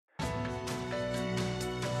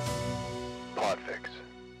Podfix.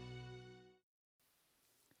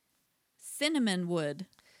 Cinnamon wood.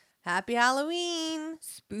 Happy Halloween.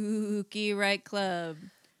 Spooky Right Club.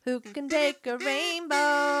 Who can take a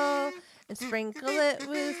rainbow and sprinkle it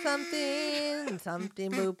with something?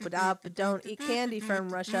 Something boop-a-da, but don't eat candy from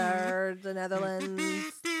Russia or the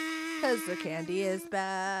Netherlands. Because the candy is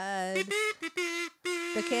bad.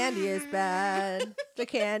 The candy is bad. The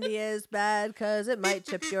candy is bad because it might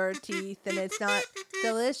chip your teeth and it's not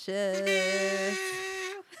delicious.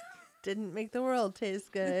 Didn't make the world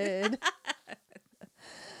taste good.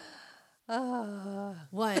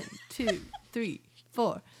 1, 2, 3,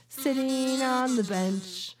 4. Sitting on the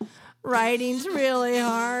bench. Writing's really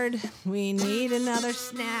hard. We need another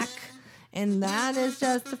snack. And that is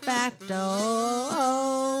just a fact.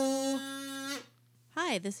 Oh.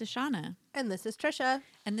 Hi, this is Shauna. And this is Trisha,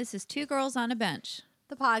 And this is Two Girls on a Bench.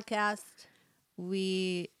 the podcast.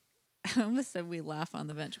 I almost said we laugh on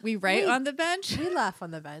the bench. We write on the bench. We laugh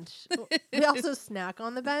on the bench. We also snack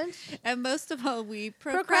on the bench. And most of all, we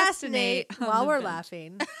procrastinate on while the we're bench.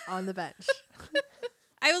 laughing on the bench.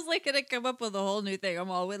 I was like going to come up with a whole new thing.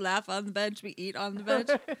 We laugh on the bench. We eat on the bench.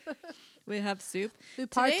 We have soup. We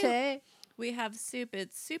Today, partay. we have soup.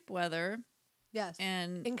 It's soup weather. Yes.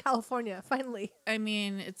 And in California, finally. I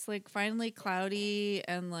mean, it's like finally cloudy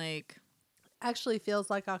and like. Actually feels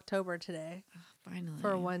like October today Finally.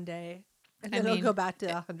 for one day. And I then it'll mean, go back to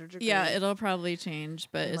 100 degrees. Yeah, it'll probably change,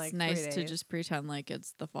 but In it's like 3 nice to days. just pretend like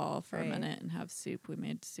it's the fall for Right. a minute and have soup. We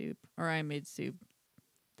made soup, or I made soup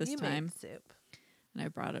this You time, made soup. and I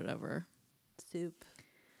brought it over. Soup.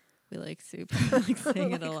 We like soup. I like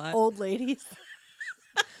saying it a Like lot. Old ladies.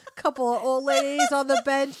 Couple of old ladies on the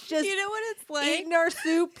bench just You know what it's like? eating our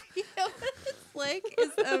soup. You know what it's like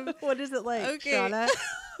is What is it like, okay. Shauna?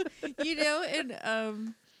 you know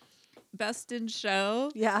in Best in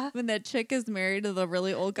Show Yeah. when that chick is married to the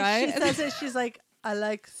really old guy. She says it. She's like, I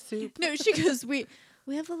like soup. No, she goes, we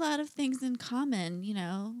have a lot of things in common, you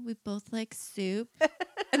know. We both like soup.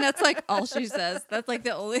 And that's like all she says. That's like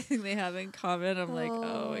the only thing they have in common. I'm like,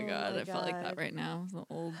 oh my God, I felt like that right now. The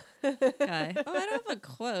old guy. Oh, I don't have a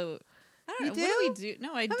quote. I don't know. You What do we do?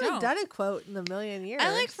 No, I I haven't don't. done a quote in a million years.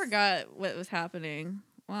 I like forgot what was happening.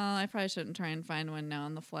 Well, I probably shouldn't try and find one now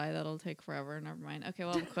on the fly. That'll take forever. Never mind. Okay,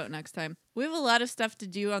 we'll have a quote next time. We have a lot of stuff to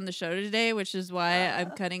do on the show today, which is why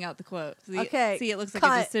I'm cutting out the quote. Okay, See, it looks like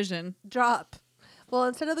cut. a decision. Drop. Well,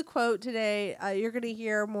 instead of the quote today, you're going to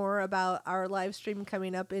hear more about our live stream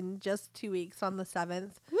coming up in just 2 weeks on the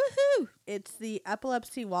 7th. Woohoo! It's the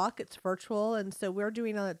Epilepsy Walk. It's virtual. And so we're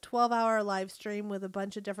doing a 12-hour live stream with a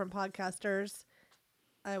bunch of different podcasters.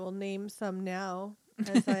 I will name some now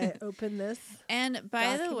as I open this. And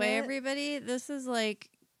by the way, document. everybody, this is like,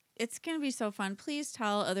 it's going to be so fun. Please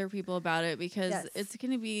tell other people about it because Yes. it's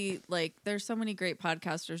going to be like, there's so many great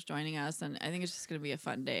podcasters joining us. And I think it's just going to be a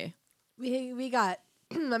fun day. We got,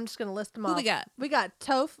 I'm just going to list them Who off. we got? We got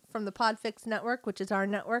Toph from the Podfix Network, which is our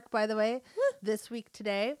network, by the way, this week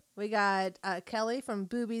today. We got Kelly from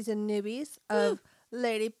Boobies and Newbies of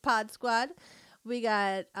Lady Pod Squad. We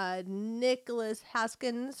got Nicholas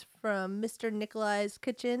Haskins from Mr. Nikolai's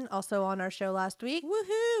Kitchen, also on our show last week,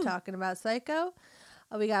 Woohoo! talking about Psycho.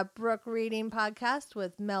 We got Brooke Reading Podcast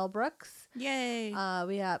with Mel Brooks. Yay!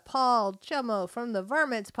 We got Paul Chomo from the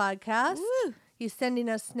Varmints Podcast. Woo! He's sending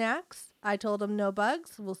us snacks. I told him no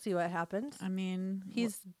bugs. We'll see what happens. I mean,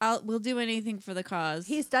 He's we'll do anything for the cause.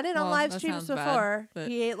 He's done it on Well, live that streams sounds bad, before. but-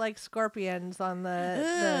 He ate like scorpions on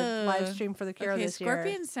the live Ugh. stream for the Cure Okay, this year.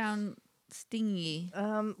 scorpions sound stingy.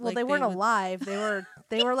 Well, like they they weren't would- alive.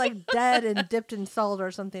 They were like dead and dipped in salt or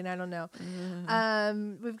something. I don't know.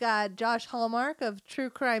 We've got Josh Hallmark of True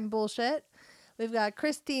Crime Bullshit. We've got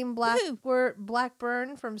Christine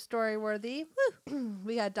Blackburn from Storyworthy.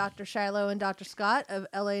 We got Dr. Shiloh and Dr. Scott of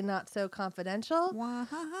LA Not So Confidential.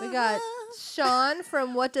 We got Sean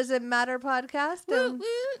from What Does It Matter podcast. And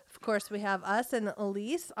of course, we have us and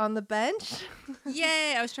Elise on the bench.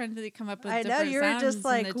 Yay! I was trying to come up with I know, different you were just sounds,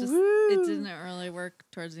 like, and it woo. didn't really work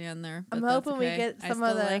towards the end there. But I'm that's hoping we okay. get I some still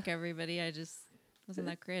of the- like everybody. I just wasn't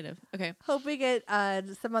that creative. Okay. Hope we get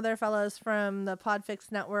some other fellows from the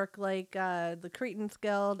Podfix Network, like the Cretans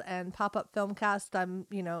Guild and Pop Up Filmcast.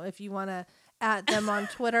 If you want to at them on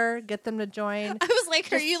Twitter, get them to join. I was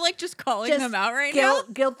like, are you like just calling Just them out right now?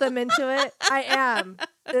 Guilt them into it. I am.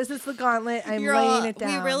 This is the gauntlet. I'm You're laying all, it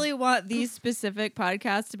down. We really want these specific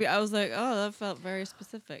podcasts to be. I was like, oh, that felt very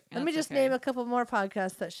specific. Let me That's just okay. name a couple more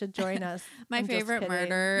podcasts that should join us. My I'm just favorite kidding.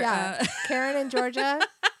 murder. Yeah, Karen and Georgia.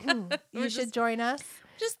 We're You should just- join us.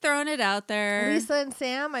 Just throwing it out there. Lisa and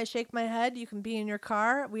Sam, I shake my head. You can be in your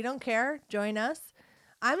car. We don't care. Join us.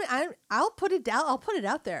 I'll put it down. I'll put it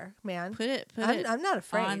out there, man. Put it I'm not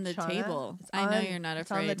afraid on the Shauna. table. It's I know on- you're not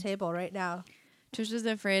It's on afraid. the table right now. Trisha's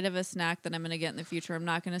afraid of a snack that I'm going to get in the future. I'm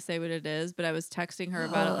not going to say what it is, but I was texting her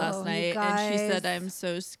about it Oh, last you night, and she said, guys. I'm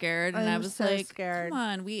so scared. And I I'm was so like, scared. come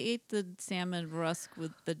on, we ate the salmon rusk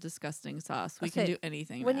with the disgusting sauce. We Okay, can do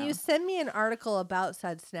anything When now. you send me an article about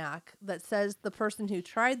said snack that says the person who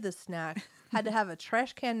tried the snack had to have a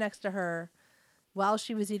trash can next to her while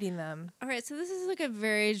she was eating them. All right, so this is like a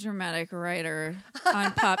very dramatic writer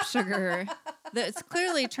on Pop Sugar that's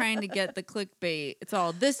clearly trying to get the clickbait. It's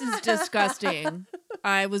all, this is disgusting.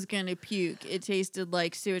 I was going to puke. It tasted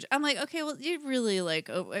like sewage. I'm like, okay, well, you really like,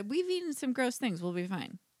 we've eaten some gross things. We'll be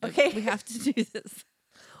fine. Okay. We have to do this.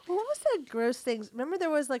 What was that gross thing? Remember there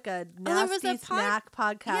was like a there was nasty a snack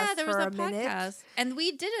podcast Yeah, there was for a a minute. podcast. And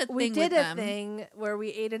we did a We thing did with a them. thing where we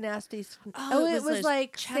ate a nasty. Oh, it it was was the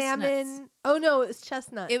like chestnuts. salmon. Oh no, it was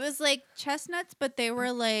chestnuts. It was like chestnuts, but they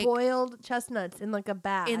were like, boiled chestnuts in like a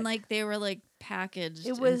bag. they were like packaged.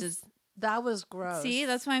 It and was just- that was gross. see,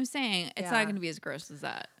 that's what I'm saying. It's Yeah. not going to be as gross as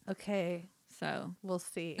that. okay. So We'll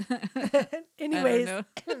see. I Anyways, don't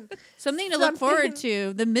know. Something to look forward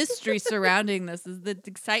to. The mystery surrounding this is the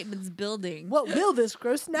excitement's building. what will this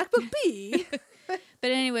gross snack book be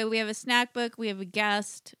But anyway, we have a snack book. We have a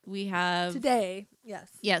guest. We have today? Yes.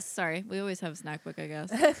 Yes, sorry. We always have a snack book, I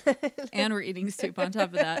guess. And we're eating soup on top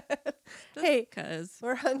of that. Hey, Because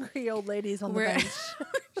we're hungry old ladies on the we're bench,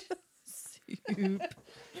 soup.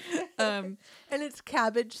 Um, and it's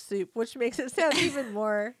cabbage soup, which makes it sound even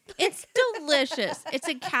more. it's delicious. It's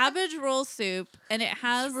a cabbage roll soup, and it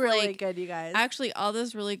has It's really like good, you guys. actually all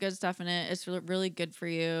this really good stuff in it. It's really good for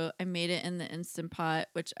you. I made it in the Instant Pot,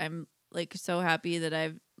 which I'm like so happy that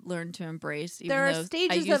I've learned to embrace. Even there are though I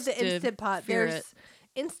stages of used the to Instant Pot. fear There's it.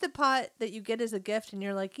 Instant Pot that you get as a gift, and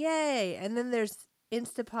you're like, yay! And then there's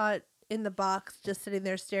Instant Pot in the box, just sitting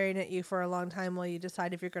there staring at you for a long time while you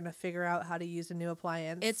decide if you're going to figure out how to use a new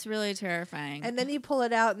appliance. It's really terrifying. And then you pull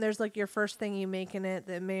it out, and there's like your first thing you make in it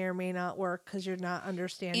that may or may not work because you're not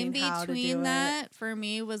understanding in how to do between it. that, for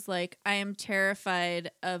me, was like I am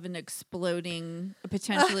terrified of an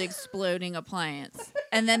potentially exploding appliance,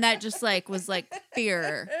 and then that just like was like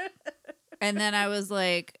fear. And then I was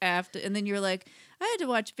like, and then you were like, I had to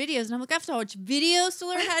watch videos, and I'm like, I have to watch videos to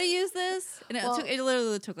learn how to use this, and Well, it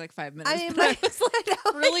literally took like 5 minutes. I mean, but I like- was like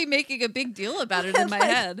I know, really making a big deal about it in my Like-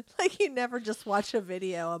 head. Like you never just watch a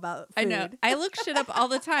video about food. I know. I look shit up all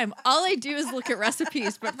the time. All I do is look at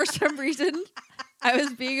recipes, but for some reason, I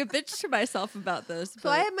was being a bitch to myself about this. So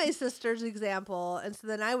I had my sister's example, and so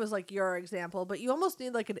then I was like your example, but you almost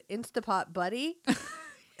need like an Instapot buddy.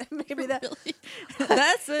 Maybe that. Really?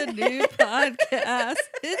 That's a new podcast.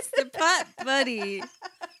 It's the Pot Buddy.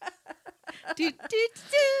 Do, do,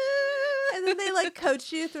 do. And then they like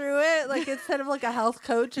coach you through it, like instead of like a health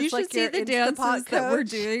coach, You it's should like see your the Instapot dances that we're coach.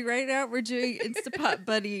 doing right now. We're doing Instapot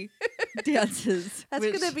Buddy dances. That's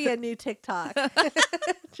which- gonna be a new TikTok.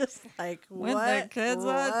 Just like when what? the kids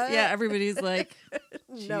What? on. Yeah, everybody's like,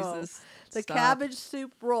 Jesus. No. The stop. cabbage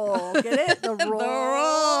soup roll. Get it? The The roll.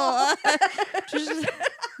 roll. Just-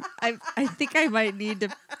 I think I might need to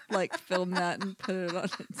like film that and put it on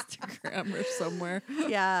Instagram or somewhere.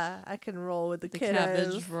 Yeah, I can roll with the, The kiddos.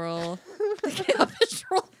 cabbage roll. The cabbage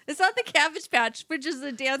roll. It's not the Cabbage Patch, which is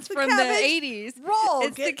a dance The from the cabbage 80s. Roll.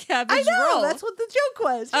 It's the cabbage I know. roll. That's what the joke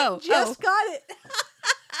was. Oh, You just got it.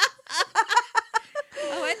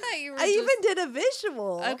 Oh, I thought you were I even did a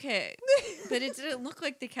visual. Okay. But it didn't look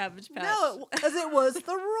like the Cabbage Patch. No, because it was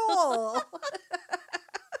the roll.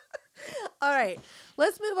 All right,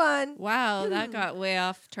 let's move on. Wow, that got way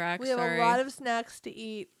off track. We have Sorry. a lot of snacks to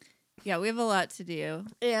eat Yeah, we have a lot to do.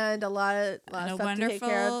 and a lot of And a stuff to take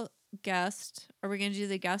care of. wonderful guest. Are we going to do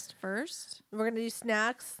the guest first? We're gonna do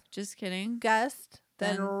snacks, Just kidding. guest,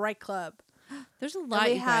 then Then- right club. There's a lot,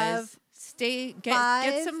 we you have guys. Get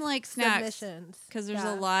 5 some like snacks Submissions. because there's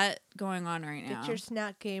Yeah. a lot going on right now. Get your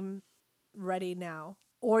snack game ready now,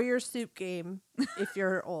 or your soup game if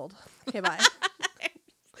you're old. Okay, bye.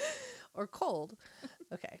 Or cold.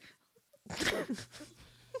 Okay.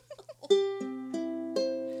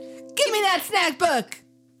 Give me that snack book.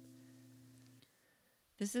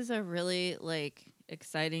 This is a really like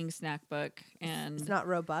exciting snack book, and It's not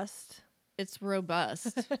robust. it's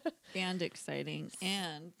robust and exciting.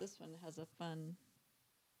 And this one has a fun.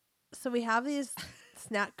 So we have these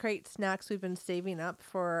snack crate snacks we've been saving up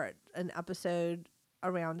for an episode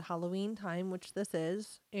around Halloween time, which this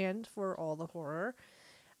is, and for All the Horror.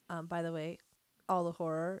 By the way, All the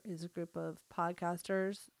Horror is a group of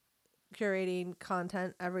podcasters curating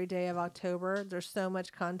content every day of October. There's so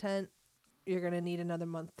much content you're gonna need another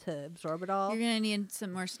month to absorb it all. You're gonna need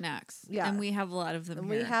some more snacks. Yeah. And we have a lot of them And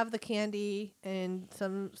here. we have the candy and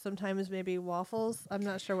sometimes maybe waffles. I'm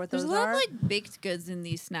not sure what There's those a lot are. of like baked goods in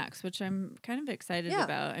these snacks, which I'm kind of excited Yeah.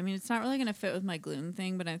 about. I mean, it's not really gonna fit with my gluten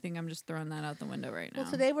thing, but I think I'm just throwing that out the window right now.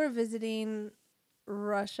 Well, today we're visiting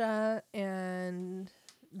Russia and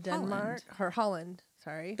Denmark or Holland.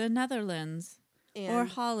 Sorry. The Netherlands or And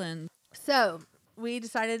Holland. so we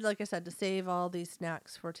decided, like I said, to save all these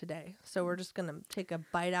snacks for today. So we're just gonna take a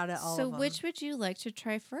bite out of all So of them. which would you like to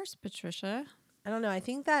try first, Patricia? I don't know. I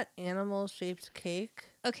think that animal shaped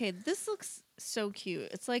cake. Okay, this looks so cute.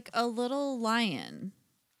 It's like a little lion.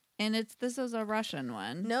 And this is a Russian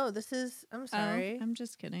one. No, this is. I'm sorry. Oh, I'm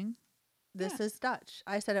just kidding. This yeah. is Dutch.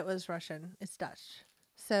 I said it was Russian. It's Dutch.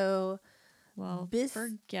 So Well,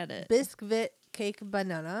 forget it. Biscuit cake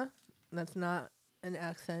banana. That's not an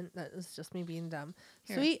accent. That is just me being dumb.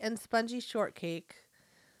 Here. Sweet and spongy shortcake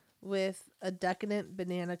with a decadent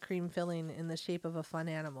banana cream filling in the shape of a fun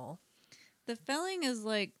animal. The filling is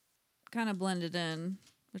like kind of blended in,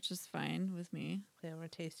 which is fine with me. Okay, we're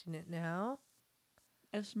tasting it now.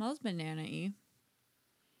 It smells banana-y.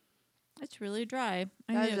 It's really dry.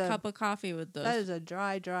 I That need is a a- cup of coffee with this. That is a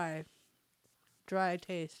dry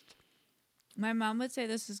taste. My mom would say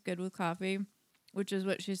this is good with coffee, which is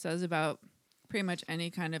what she says about pretty much any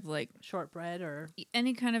kind of like Shortbread or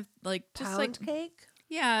any kind of like just pound like cake.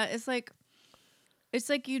 yeah, it's like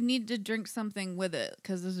you need to drink something with it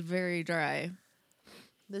because it's very dry.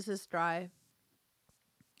 This is dry.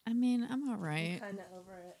 I mean, I'm all right. Kind of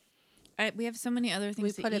over it. We have so many other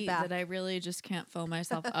things put to it eat back. that I really just can't fill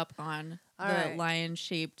myself up on All the right.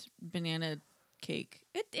 lion-shaped banana cake.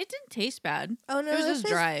 It didn't taste bad. Oh no, It was this just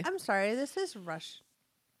is dry. I'm sorry. This is Rush.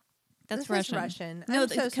 That's This Russian. is Russian. No, I'm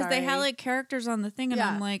so because they had sorry. like characters on the thing, and Yeah.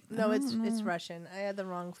 I'm like, No, I it's don't know. Russian. I had the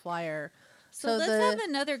wrong flyer. So let's have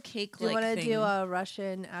another cake. Do you want to do a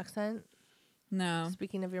Russian accent? No.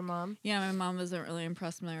 Speaking of your mom, Yeah, my mom wasn't really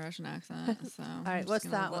impressed with my Russian accent. So all right, what's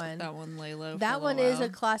that one? That one lay low. that for one a is a while.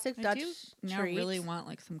 classic I Dutch do now treat. really want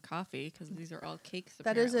like some coffee because these are all cakes.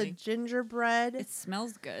 That is a Apparently. gingerbread. It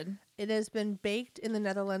smells good. It has been baked in the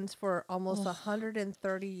Netherlands for almost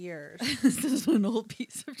 130 years. This is an old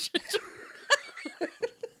piece of gingerbread.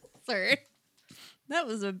 Sorry, that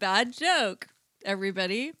was a bad joke.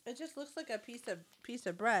 Everybody. It just looks like a piece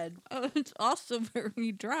of bread, Oh, it's also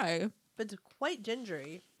very dry. but it's quite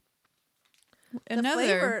gingery.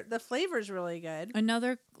 Another The flavor's really good.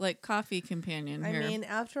 another like coffee companion I here. mean,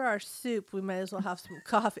 after our soup, we might as well have some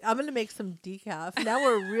coffee. I'm gonna make some decaf. Now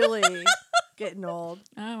we're really getting old.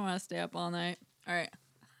 I don't want to stay up all night. All right.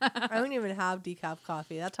 I don't even have decaf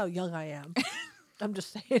coffee. That's how young I am. I'm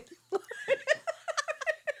just saying.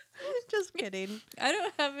 Just kidding. I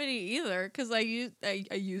don't have any either because I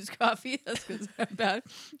use coffee. That's because I'm bad.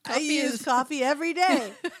 I use coffee every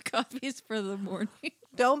day. Coffee's for the morning.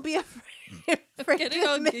 Don't be afraid. Getting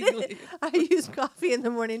all admit it. giggly. I use coffee in the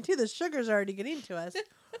morning too. The sugar's already getting to us.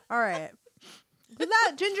 All right. But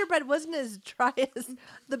that gingerbread wasn't as dry as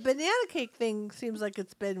the banana cake thing. Seems like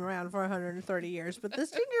it's been around for 130 years, but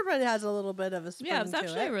this gingerbread has a little bit of a spring Yeah, it's to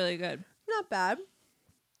actually it. really good. Not bad.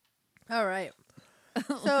 All right.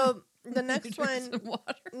 So the next Drink one, some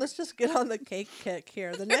water. let's just get on the cake kick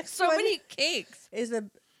here. The next So one many cakes. is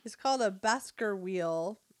it's called a Basker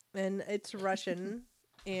wheel, and it's Russian.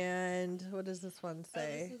 And what does this one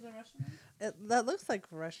say? a Russian one? That looks like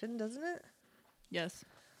Russian, doesn't it? Yes.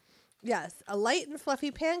 Yes, a light and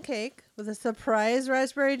fluffy pancake with a surprise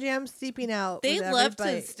raspberry jam seeping out. They with every love to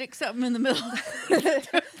bite. stick something in the middle.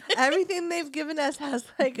 Everything they've given us has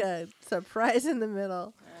like a surprise in the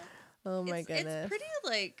middle. Oh my goodness! It's pretty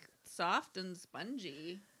like soft and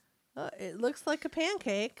spongy. It looks like a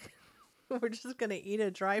pancake. We're just gonna eat a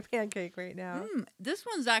dry pancake right now. This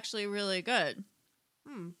one's actually really good.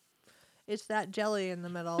 It's that jelly in the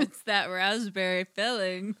middle. It's that raspberry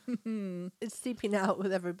filling. It's seeping out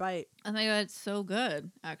with every bite. I think that's so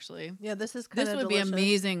good, actually. Yeah, this is kind This of would delicious. be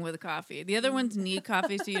amazing with coffee. The other ones need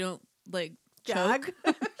coffee so you don't like choke.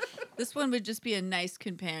 Jag. This one would just be a nice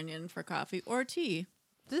companion for coffee or tea.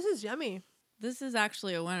 This is yummy. This is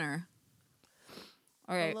actually a winner.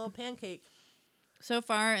 All right. A little pancake. So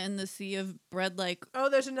far in the sea of bread-like Oh,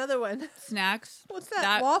 there's another one. snacks, What's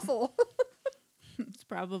that? Waffle. it's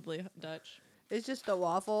probably Dutch. It's just a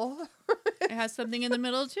waffle. It has something in the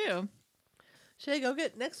middle too. Should I go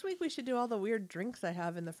get next week? We should do all the weird drinks I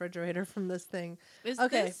have in the refrigerator from this thing. Is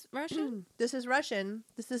Okay. this Russian? This is Russian.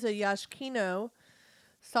 This is a yashkino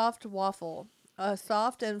soft waffle. A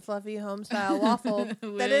soft and fluffy home style waffle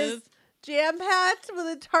that is jam packed with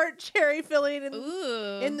a tart cherry filling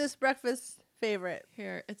Ooh. in this breakfast favorite.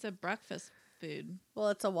 Here, it's a breakfast food. Well,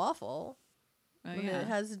 it's a waffle. Oh And yeah. it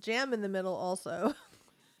has jam in the middle also.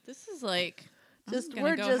 This is like Just- I'm gonna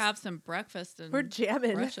we're go just- have some breakfast and We're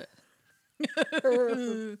jamming. Russia.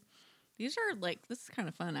 These are like this is kind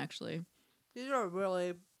of fun actually. These are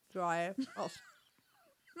really dry. Oh.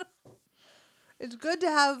 It's good to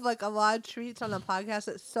have like a lot of treats on a podcast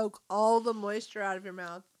that soak all the moisture out of your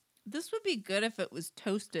mouth. This would be good if it was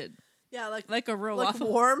toasted, Yeah, like a real like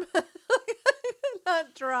waffle. warm,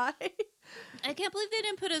 not dry. I can't believe they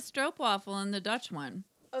didn't put a stroopwafel in the Dutch one.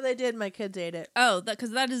 Oh, they did. My kids ate it. Oh,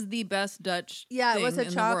 because that is the best Dutch. Yeah, it was a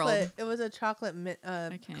thing in the world. chocolate. It was a chocolate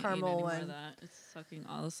I can't eat caramel any more of one. that. It's sucking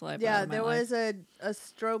all the saliva. Yeah, out of my there life. was a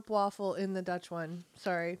stroopwafel in the Dutch one.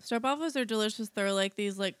 Sorry. Stroopwafels are delicious. They're like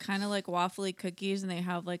these, like kind of like waffly cookies, and they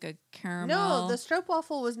have like a caramel. No, the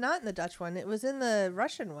stroopwafel was not in the Dutch one. It was in the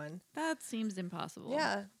Russian one. That seems impossible.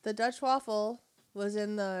 Yeah, the Dutch waffle was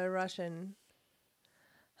in the Russian.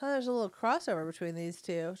 Oh, there's a little crossover between these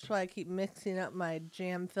two. That's why I keep mixing up my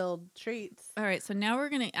jam-filled treats. All right, so now we're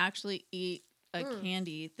gonna actually eat a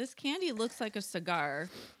candy. This candy looks like a cigar.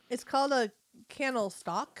 It's called a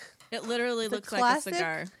candlestalk. It literally The looks like a classic-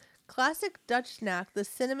 cigar. Classic Dutch snack, the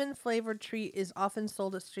cinnamon-flavored treat is often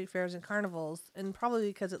sold at street fairs and carnivals, and probably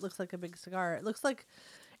because it looks like a big cigar. It looks like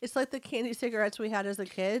it's like the candy cigarettes we had as a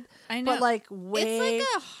kid, I know. but like way. It's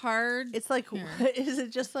like a hard. It's like, Here. is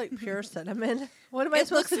it just like pure cinnamon? What am I It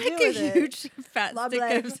supposed looks to like do a with it? huge fat I'll be stick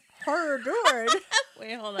like, of. hard.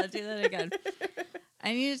 Wait, hold on. Do that again.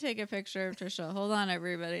 I need to take a picture of Trisha. Hold on,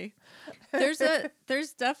 everybody. There's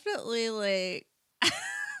definitely like.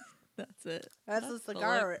 That's it. That's a the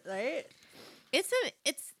cigar, right?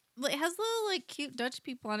 It has little like cute Dutch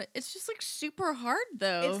people on it. It's just like super hard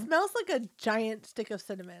though. It smells like a giant stick of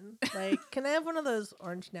cinnamon. Like, can I have one of those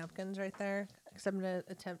orange napkins right there? Because I'm gonna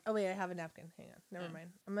attempt. Oh wait, I have a napkin. Hang on, never mind.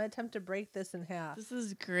 I'm gonna attempt to break this in half. This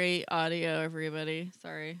is great audio, everybody.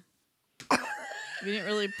 Sorry. We didn't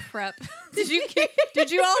really prep.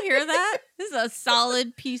 Did you all hear that? This is a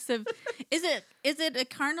solid piece of. Is it a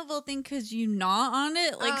carnival thing because you gnaw on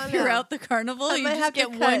it like Oh, no. throughout the carnival? I You might just have to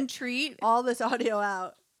get cut one treat. All this audio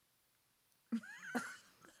out.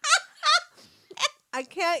 I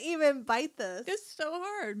can't even bite this. It's so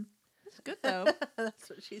hard. It's good though. That's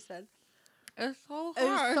what she said. It's so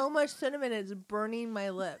There's hard. so much cinnamon, it's burning my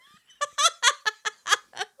lip.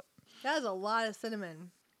 That is a lot of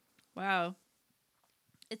cinnamon. Wow.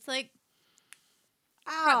 It's like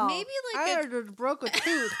Ow, maybe like I a- just broke a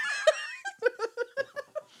tooth.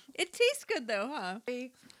 it tastes good though, huh?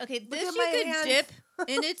 Okay, this at you my could hands. dip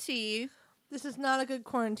in a tea. This is not a good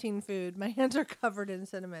quarantine food. My hands are covered in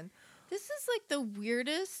cinnamon. This is like the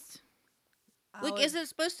weirdest. Like, Oh, is it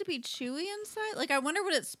supposed to be chewy inside? Like, I wonder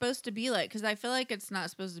what it's supposed to be like because I feel like it's not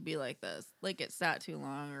supposed to be like this. Like, it sat too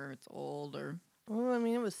long or it's old or. Well, I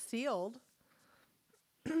mean, it was sealed.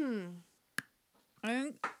 I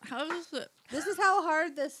think how does it? This is how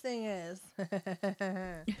hard this thing is.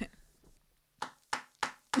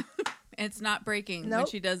 It's not breaking when Nope.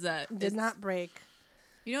 she does that. Did It's- not break.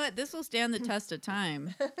 You know what? This will stand the test of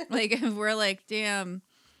time. Like, if we're like, damn,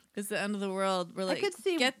 it's the end of the world. We're like, could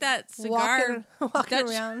see get that cigar walking Dutch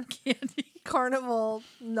around candy. carnival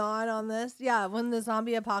gnawing on this. Yeah, when the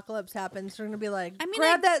zombie apocalypse happens, we're gonna be like, I mean,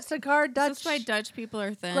 grab that cigar, Dutch. That's why Dutch people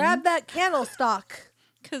are thin. Grab that candlestalk.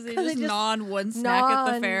 Because they 'cause just they just gnaw on one snack at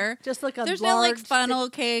the Gnaw fair. on just like a There's no like large funnel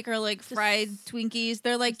cake or like fried just Twinkies.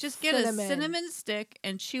 They're like just get cinnamon. a cinnamon stick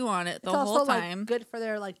and chew on it the It's whole also time. like good for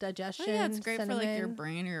their like Oh, digestion. yeah, it's great for like your cinnamon.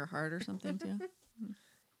 brain or your heart or something too.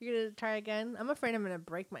 You're gonna try again? I'm afraid I'm gonna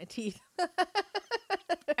break my teeth.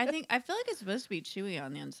 I feel like it's supposed to be chewy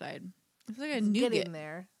on the inside. It's like a It's nougat. getting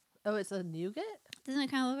there. Oh, it's a nougat? Doesn't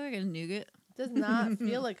it kind of look like a nougat? It does not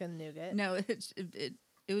feel like a nougat. No,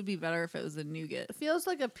 it would be better if it was a nougat. It feels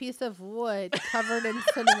like a piece of wood covered in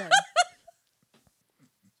cinnamon.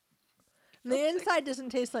 And the inside doesn't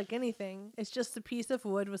taste like anything. It's just a piece of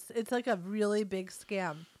wood with. It's like a really big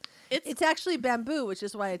scam. It's actually bamboo, which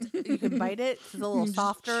is why you can bite it. It's a little You just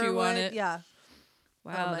softer. chew on wood. it. Yeah.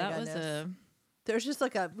 Wow, my that was goodness. a. There's just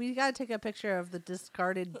like a. We gotta take a picture of the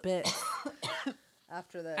discarded bit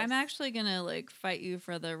after this. I'm actually gonna like fight you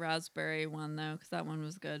for the raspberry one though, because that one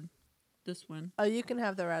was good. This one, Oh, you can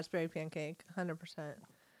have the raspberry pancake, 100%.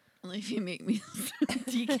 only if you make me some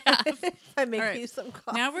decaf. If I make All right. you some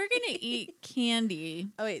coffee. Now we're gonna eat candy.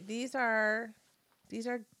 Oh wait, these are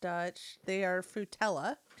Dutch. They are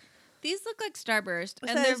Frutella. These look like Starburst, It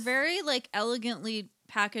and they're says- very like elegantly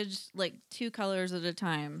packaged, like 2 colors at a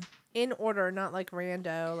time. In order, not like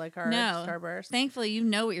rando, like our No. Starburst. Thankfully, you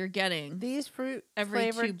know what you're getting. These fruit Every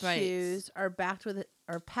 2 flavored bites. chews are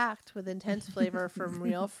packed with intense flavor from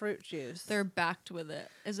real fruit juice. They're backed with it.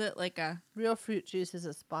 Is it like a? Real fruit juice is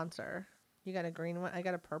a sponsor. You got a green one? I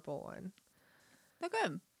got a purple one. They're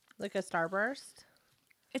good. Like a Starburst?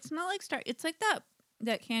 It's not like It's like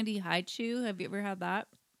that candy high chew. Have you ever had that?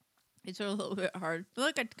 It's a little bit hard. It's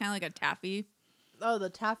like kind of like a taffy. Oh, the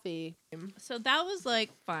taffy. So that was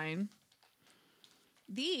like fine.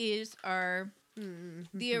 These are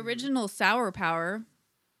the original Sour Power.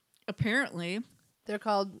 Apparently, They're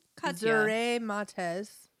called Katya. Zure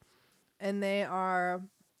Mates, and they are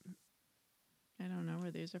I don't know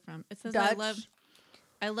where these are from. It says Dutch.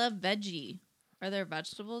 I love veggie. Are there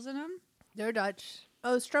vegetables in them? They're Dutch.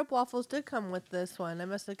 Oh, stroopwafels did come with this one. I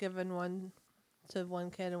must have given one to one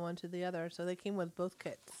kid and one to the other, so they came with both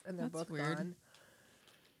kits, and they're That's both weird. gone.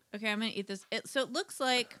 Okay, I'm gonna eat this. So it looks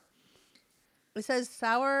like It says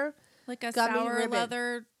sour a Gummy sour ribbon.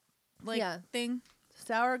 leather Yeah. thing.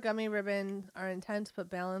 sour gummy ribbon are intense but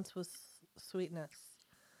balanced with sweetness.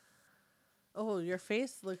 Oh, your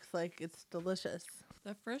face looks like it's delicious.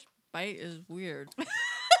 The first bite is weird.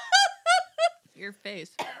 Your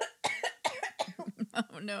face.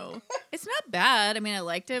 Oh no. It's not bad. I mean, I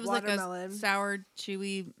liked it. It was like Watermelon. a sour,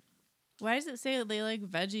 chewy. Why does it say they like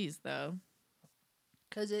veggies though?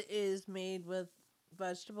 Because it is made with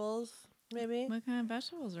vegetables, maybe. What kind of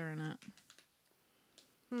vegetables are in it?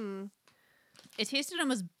 Hmm. It tasted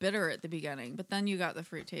almost bitter at the beginning, but then you got the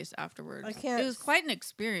fruit taste afterwards. I can't It was quite an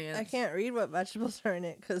experience. I can't read what vegetables are in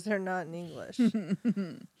it because they're not in English.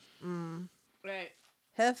 Right.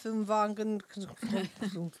 Hefenwagen.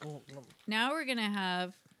 Now we're gonna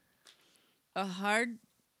have a hard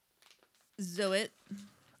zoet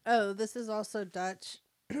Oh, this is also Dutch.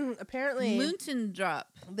 Apparently, Mountain Drop.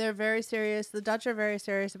 they're very serious. The Dutch are very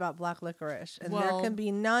serious about black licorice, and there Well- can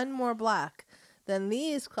be none more black than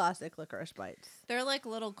these classic licorice bites. They're like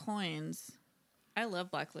little coins. I love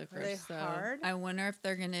black licorice. they so hard? I wonder if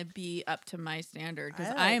they're gonna be up to my standard because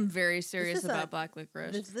I I like- am very serious is about a- black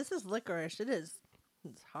licorice. This is licorice. It is.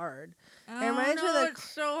 It's hard. Oh, reminds me of no, the- it's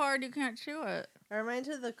so hard you can't chew it. It reminds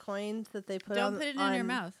me of the coins that they put Don't on put it in on, your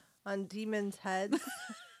mouth. on demons' heads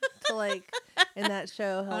to like in that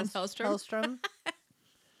show On Hellstrom? Hellstrom.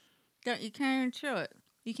 You can't even chew it.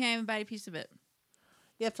 You can't even bite a piece of it.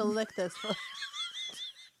 You have to lick this.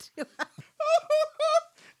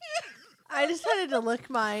 I decided to lick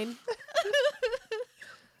mine.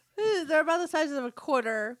 They're about the size of a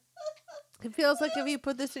quarter. It feels like if you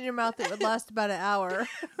put this in your mouth, it would last about an hour.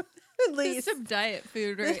 At This least. is some diet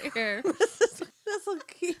food right here. This will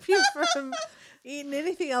keep you from eating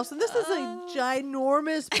anything else. And this is a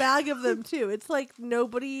ginormous bag of them, too. It's like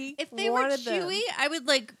nobody If they were wanted them. chewy, I would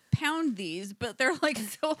like pound these, but they're like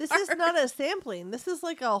so This hard. is not a sampling. This is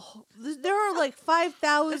like there are like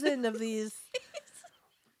 5,000 of these.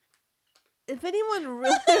 If anyone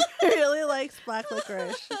really, really likes black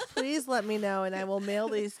licorice, please let me know and I will mail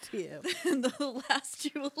these to you. And they'll last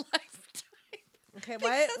you a lifetime. Okay,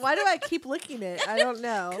 why do I keep licking it? I don't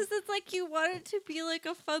know. Because it's like you want it to be like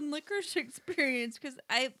a fun licorice experience. Because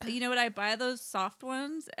you know what, I buy those soft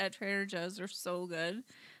ones at Trader Joe's. They're so good.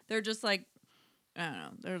 They're just like, I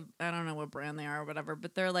don't know what brand they are or whatever,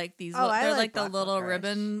 but they're like these. Oh, I they're like like the black little licorice.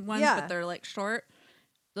 ribbon ones, Yeah. but they're like short.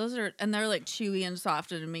 Those are, and they're like chewy and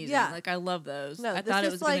soft and amazing. Yeah. Like I love those. No, I this thought is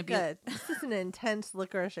it was going to like be. this is an intense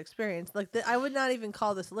licorice experience. Like I would not even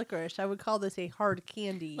call this licorice. I would call this a hard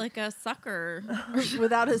candy. Like a sucker.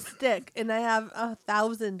 Without a stick, and I have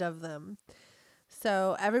 1,000 of them.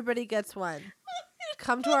 So everybody gets one.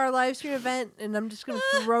 Come to our live stream event, and I'm just gonna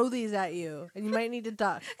throw these at you, and you might need to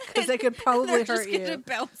duck because they could probably They're just hurt gonna you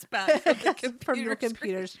bounce back from the from your screen.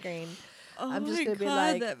 computer screen. Oh I'm just my gonna be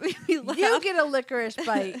God, like, that made me laugh. You get a licorice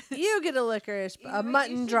bite. You get a licorice, You know a what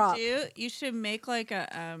mutton you should drop. do? You should make like a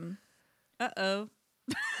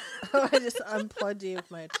I just unplugged you with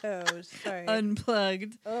my toes. Sorry.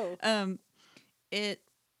 unplugged. Oh, What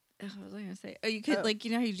was I gonna say? Oh, you could Oh. like,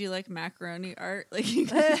 you know how you do like macaroni art? Like you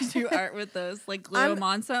can do art with those, like glue them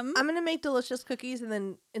on something. I'm gonna make delicious cookies, and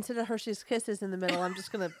then instead of Hershey's Kisses in the middle, I'm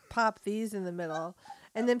just gonna pop these in the middle.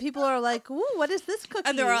 And then people are like, "Ooh, what is this cookie?"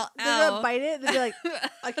 And they're all, they're gonna "Ow." bite it. They'll be like,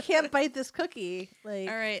 "I can't bite this cookie." Like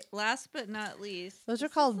All right, last but not least, those are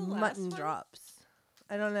this called is the last mutton one? drops.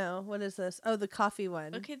 I don't know what is this. Oh, the coffee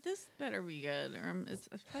one. Okay, this better be good, or it's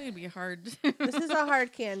probably gonna be hard. This is a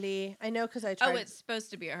hard candy. I know because I tried. Oh, it's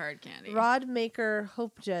supposed to be a hard candy. Rod Maker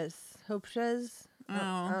Hoopjes. Hoopjes. Oh.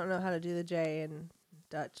 I don't know how to do the J in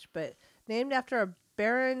Dutch, but named after a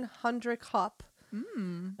Baron Hendrik Hop.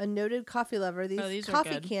 A noted coffee lover, these are coffee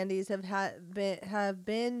good. candies have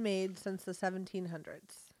been made since the 1700s.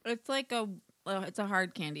 It's like it's a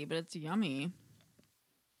hard candy, but it's yummy.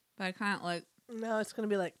 But I can't like. Now it's gonna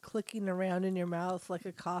be like clicking around in your mouth like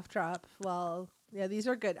a cough drop. Well, yeah, these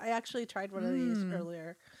are good. I actually tried one of these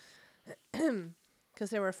earlier. because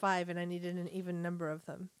there were 5 and I needed an even number of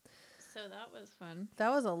them. So that was fun. That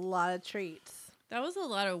was a lot of treats. That was a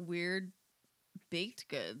lot of weird baked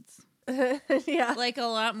goods. Yeah. Like a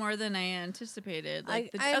lot more than I anticipated. Like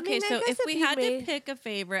I mean, I so guess if we you had made- to pick a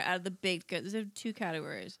favorite out of the baked goods, there's 2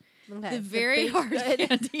 categories. Okay, The very baked hard good-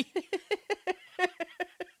 candy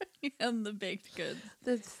and the baked goods.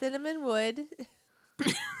 the cinnamon wood,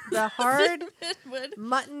 the hard Wood.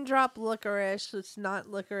 mutton drop licorice. It's not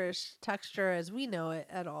licorice texture as we know it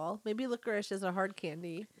at all. Maybe licorice is a hard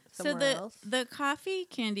candy So somewhere else. the coffee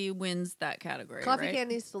candy wins that category. Coffee right?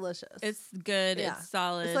 candy's delicious. It's good. Yeah. It's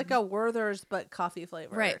solid. It's like a Werther's but coffee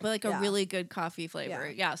flavor. right, but like a Yeah. really good coffee flavor.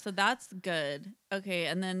 Yeah, so that's good. Okay,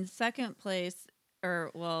 and then second place,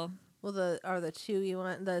 or well, Well, the chewy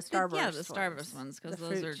one, the Starburst. yeah, the Starburst ones because The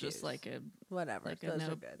those fruit are just chews. like a Whatever. like a Those no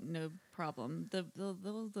are good. no problem.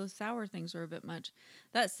 The sour things were a bit much.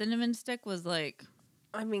 That cinnamon stick was like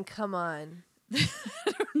I mean, come on.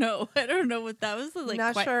 I don't know what that was like.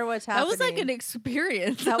 Not quite- sure what's That happening. was like an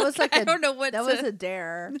experience. That was like I a- don't know what that to, was a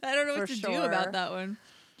dare. I don't know what for to sure. do about that one.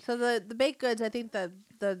 So the baked goods, I think the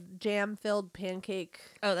jam filled pancake.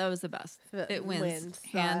 Oh, that was the best. It wins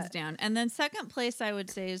hands that. down. And then second place, I would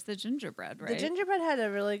say, is the gingerbread, right? The gingerbread had a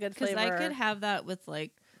really good Because flavor. I could have that with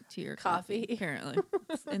like tea or coffee, Coffee. apparently.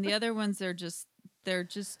 And the other ones are they're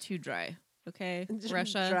just too dry. Okay,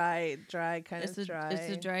 Russia. dry, kind It's of dry.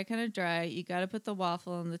 It's a dry kind of dry. You got to put the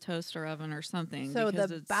waffle in the toaster oven or something. So because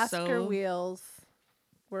the it's Basker so, wheels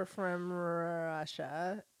were from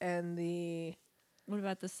Russia, and the What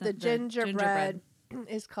about the gingerbread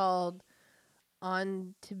is called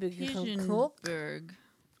Antibigkunk, Pigeonberg.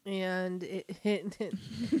 and it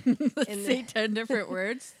Let's And say 10 different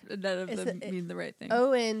words. And none of It's them a- mean the right thing.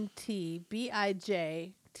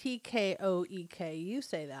 ONTBIJTKOEK. You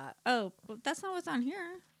say that. Oh, well, that's not what's on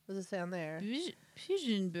here. What does it say on there?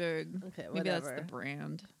 Pigeonberg. Okay, Maybe that's whatever. the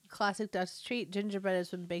brand. Classic Dutch treat. Gingerbread has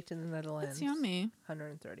been baked in the Netherlands. That's yummy.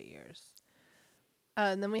 130 years.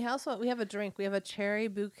 And then we have a drink. We have a cherry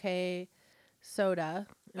bouquet soda.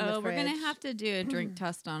 In the Oh, we're going to fridge. have to do a drink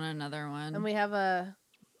test on another one. And we have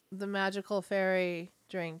the magical fairy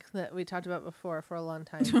drink that we talked about before for a long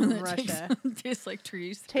time One from that Russia. tastes like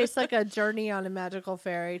trees. Tastes like a journey on a magical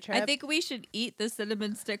fairy trip. I think we should eat the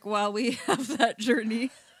cinnamon stick while we have that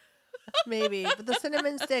journey. maybe, but the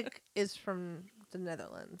cinnamon stick is from the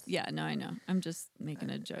Netherlands. Yeah, no, I know. I'm just making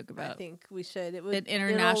a joke I about think we should. It would an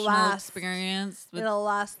international experience. With, It'll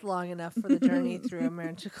last long enough for the journey through a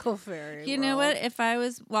magical fairy. you know what? world. If I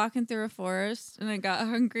was walking through a forest and I got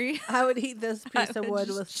hungry, I would eat this I piece of would wood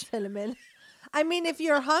just- with cinnamon. I mean, if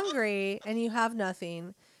you're hungry and you have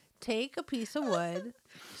nothing, take a piece of wood,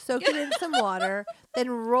 soak it in some water, then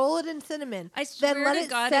roll it in cinnamon. I Then swear let to it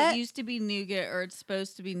God, set. it used to be nougat, or it's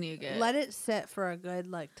supposed to be nougat. Let it sit for a good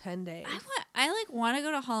 10 days. I want to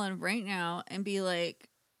go to Holland right now and be like,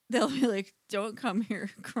 they'll be like, "Don't come here,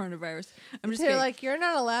 coronavirus." I'm just They're kidding. like, you're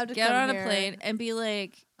not allowed to Get come on here. a plane and be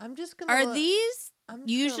like, I'm just gonna. "Are look- these I'm just gonna look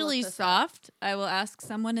usually this up. soft?" I will ask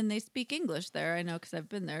someone, and they speak English there. I know because I've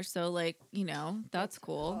been there. So that's What's it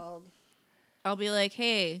cool. called? I'll be like,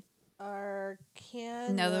 "Hey, Arcano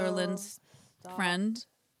Netherlands stop. friend,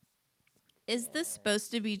 is this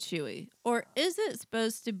supposed to be chewy, or is it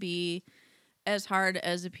supposed to be as hard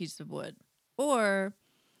as a piece of wood, or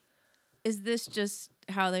is this just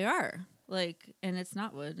how they are? And it's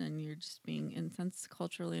not wood, and you're just being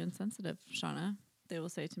culturally insensitive, Shauna." They will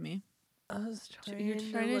say to me. I was trying You're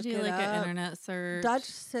trying to look do it like an up. internet search. Dutch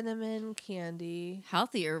cinnamon candy.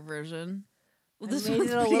 Healthier version. Well, I this made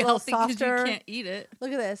one's it a pretty little healthy 'cause softer. You can't eat it.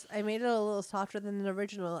 Look at this. I made it a little softer than the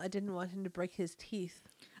original. I didn't want him to break his teeth.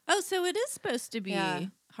 Oh, so it is supposed to be Yeah.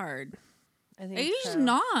 hard. I think You so. just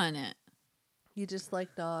gnaw on it. You just gnaw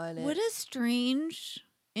on it. What a strange,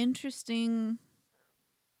 interesting,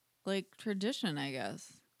 tradition, I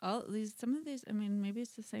guess. Some of these, I mean, maybe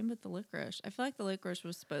it's the same with the licorice. I feel like the licorice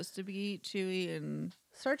was supposed to be chewy and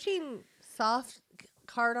Searching soft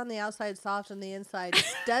hard on the outside, soft on the inside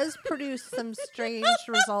does produce some strange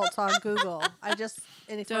results on Google. And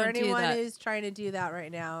for Don't do anyone that. who's trying to do that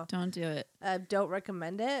right now, don't do it. don't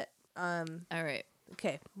recommend it. All right.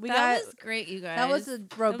 Okay, That was great, you guys. that was a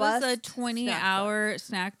robust. That was a snack 20-hour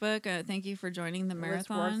snack book. Thank you for joining the book. It was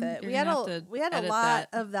marathon. worth it. You're We had gonna have to we had a edit lot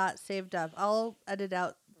that. of that saved up. I'll edit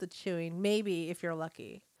out the chewing, maybe if you're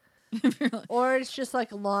lucky, If you're like- or it's just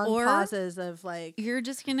long Or- pauses of You're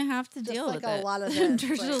just gonna have to Just deal like with a it. lot of In this,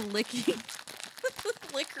 terms like- of licking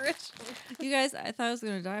licorice. You guys, I thought I was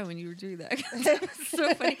gonna die when you were doing that. It's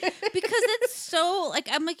so funny because it's so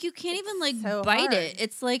I'm like you can't even So bite hard. it.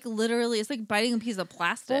 It's literally it's like biting a piece of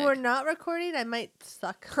plastic. When we're not recording, I might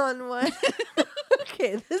suck on one.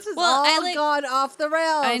 Okay, this is Well, all gone off the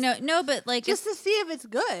rails. I know. No, but like just to see if it's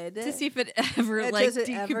good. to see if it ever like does it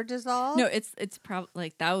ever dissolve? No, it's probably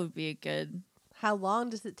like that would be a good. How long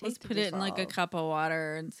does it take? Let's to put it in like a cup of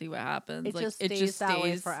water and see what happens. It like just stays that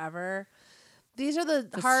way forever. These are the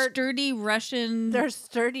sturdy Russian. They're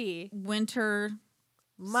sturdy winter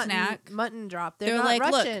snack. Mutton drop. They're not like,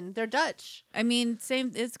 Russian. Look, they're Dutch. I mean,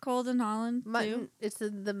 same. It's cold in Holland too. It's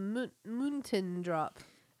the Munten drop.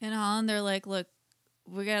 In Holland, they're like, look,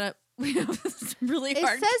 we have this really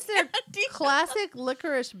hard. It says they're classic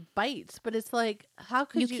licorice bites, but it's like, how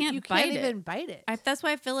could you can't even bite it. That's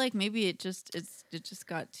why I feel like maybe it just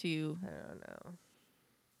got too. I don't know.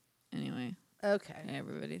 Anyway. Okay.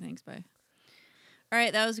 Everybody, thanks. Bye. All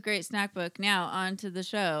right, that was a great snack book. Now on to the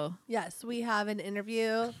show. Yes, we have an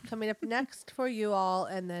interview coming up next for you all,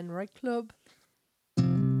 and then Right Club.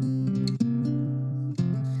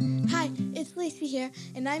 Hi, it's Lacey here,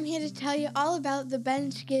 and I'm here to tell you all about The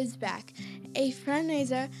Bench Gives Back, a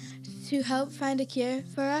fundraiser to help find a cure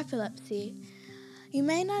for epilepsy. You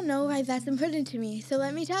may not know why that's important to me, so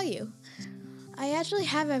let me tell you. I actually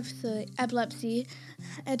have epilepsy,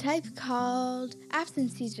 a type called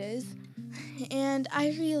absence seizures, and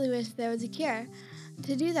I really wish there was a cure.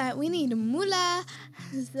 To do that, we need moolah.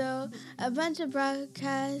 So a bunch of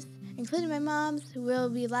broadcasts, including my mom's, will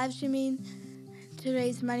be live streaming to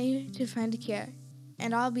raise money to find a cure.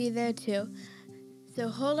 And I'll be there too. So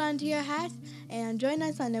hold on to your hats and join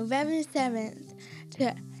us on November 7th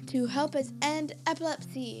to help us end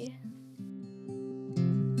epilepsy.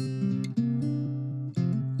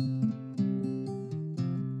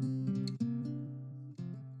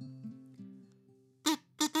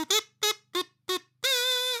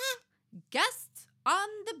 Guests on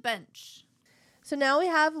the bench. So now we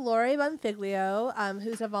have Lori Bonfiglio,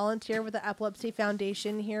 who's a volunteer with the Epilepsy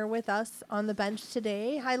Foundation, here with us on the bench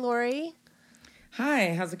today. Hi, Lori.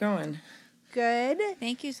 Hi, how's it going? Good.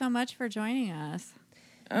 Thank you so much for joining us.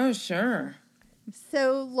 Oh, sure.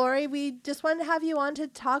 So, Lori, we just wanted to have you on to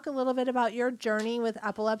talk a little bit about your journey with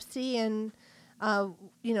epilepsy and,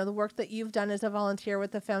 the work that you've done as a volunteer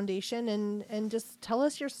with the foundation, and just tell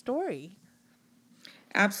us your story.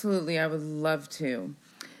 Absolutely, I would love to.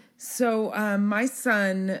 So my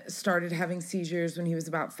son started having seizures when he was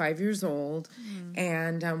about 5 years old,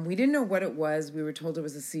 and we didn't know what it was. We were told it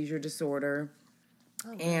was a seizure disorder,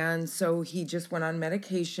 and so he just went on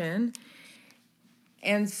medication.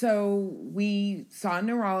 And so we saw a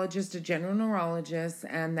neurologist, a general neurologist,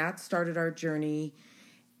 and that started our journey.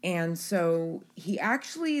 And so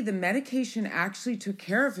the medication actually took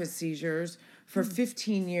care of his seizures for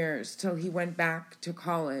 15 years till he went back to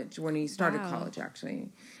college, when he started college, actually.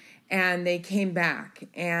 And they came back.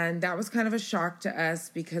 And that was kind of a shock to us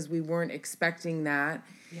because we weren't expecting that.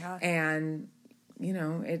 Yeah. And,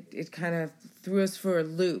 it kind of threw us for a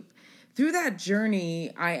loop. Through that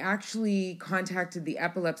journey, I actually contacted the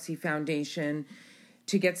Epilepsy Foundation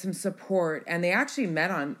to get some support. And they actually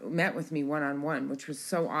met with me one-on-one, which was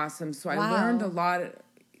so awesome. So I learned a lot.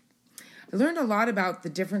 I learned a lot about the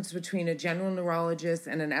difference between a general neurologist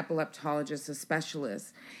and an epileptologist, a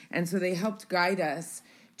specialist. And so they helped guide us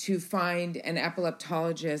to find an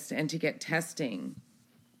epileptologist and to get testing.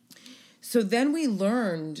 So then we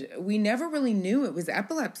never really knew it was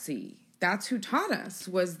epilepsy. That's who taught us,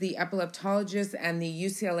 was the epileptologist and the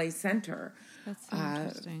UCLA Center. That's so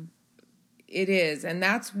interesting. It is. And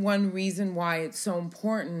that's one reason why it's so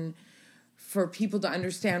important for people to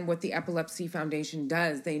understand what the Epilepsy Foundation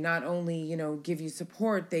does. They not only, give you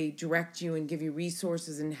support, they direct you and give you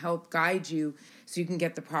resources and help guide you so you can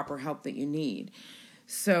get the proper help that you need.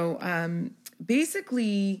 So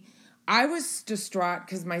basically, I was distraught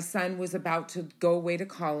because my son was about to go away to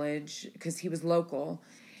college because he was local.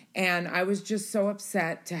 And I was just so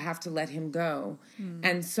upset to have to let him go.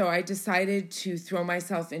 And so I decided to throw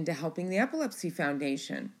myself into helping the Epilepsy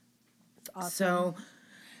Foundation. That's awesome. So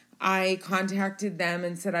I contacted them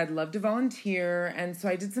and said I'd love to volunteer. And so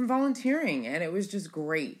I did some volunteering, and it was just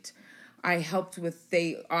great.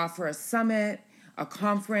 They offer a summit, a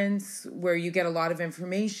conference where you get a lot of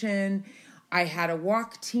information. I had a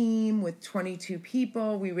walk team with 22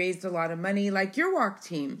 people. We raised a lot of money, like your walk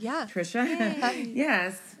team. Yeah. Trisha.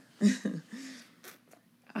 Yes.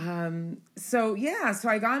 So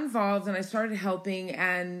I got involved and I started helping,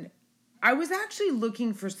 and I was actually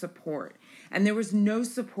looking for support, and there was no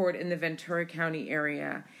support in the Ventura County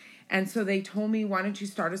area. And so they told me, why don't you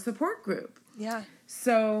start a support group? Yeah.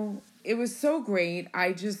 So it was so great.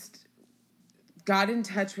 got in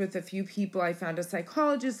touch with a few people. I found a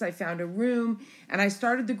psychologist, I found a room, and I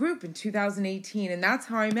started the group in 2018, and that's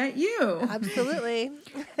how I met you. Absolutely.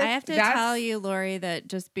 I have to tell you, Lori, that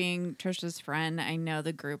just being Trisha's friend, I know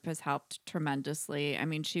the group has helped tremendously. I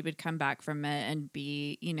mean, she would come back from it and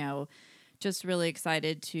be, just really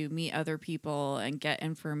excited to meet other people and get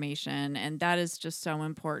information. And that is just so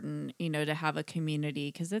important, to have a community,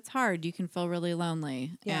 because it's hard. You can feel really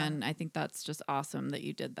lonely. Yeah. And I think that's just awesome that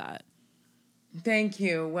you did that. Thank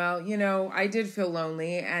you. Well, I did feel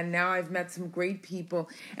lonely, and now I've met some great people.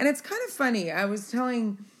 And it's kind of funny. I was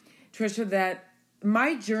telling Trisha that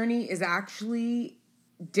my journey is actually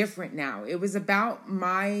different now. It was about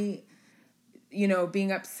my,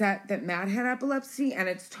 being upset that Matt had epilepsy, and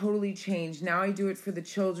it's totally changed. Now I do it for the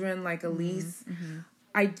children, like Elise. Mm-hmm.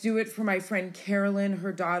 I do it for my friend Carolyn.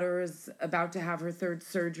 Her daughter is about to have her third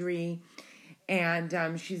surgery.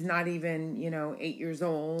 And she's not even, 8 years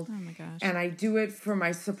old. Oh, my gosh. And I do it for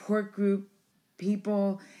my support group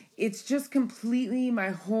people. It's just completely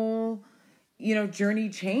my whole, journey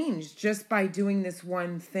changed just by doing this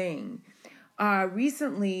one thing.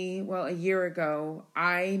 Recently, a year ago,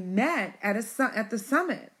 I met at the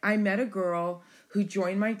summit. I met a girl who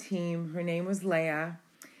joined my team. Her name was Leah.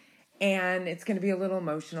 And it's going to be a little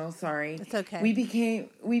emotional. Sorry. It's okay.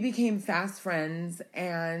 We became fast friends,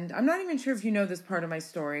 and I'm not even sure if you know this part of my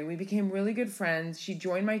story. We became really good friends. She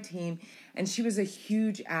joined my team, and she was a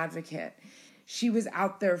huge advocate. She was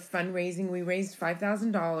out there fundraising. We raised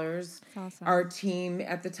 $5,000. Awesome. Our team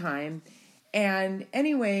at the time. And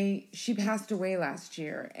anyway, she passed away last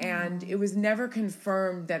year, and it was never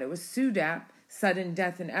confirmed that it was SUDEP, sudden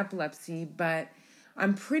death in epilepsy, but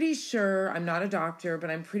I'm pretty sure, I'm not a doctor, but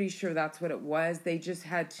I'm pretty sure that's what it was. They just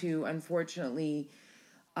had to, unfortunately,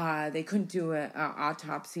 they couldn't do an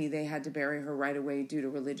autopsy. They had to bury her right away due to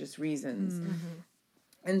religious reasons. Mm-hmm.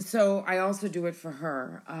 And so I also do it for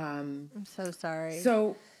her. I'm so sorry.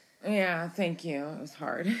 So, yeah, thank you. It was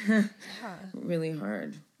hard. Really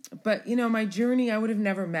hard. But, my journey, I would have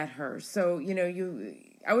never met her. So,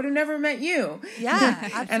 I would have never met you. Yeah,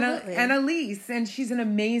 absolutely. and Elise, and she's an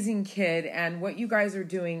amazing kid, and what you guys are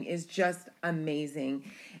doing is just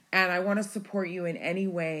amazing. And I want to support you in any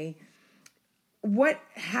way. What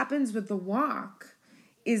happens with the walk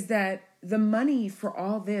is that the money for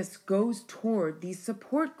all this goes toward these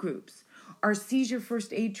support groups, our seizure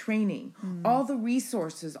first aid training, all the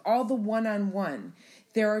resources, all the one-on-one.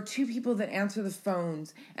 There are 2 people that answer the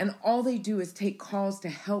phones, and all they do is take calls to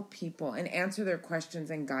help people and answer their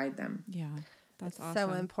questions and guide them. Yeah, that's awesome.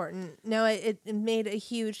 So important. No, it made a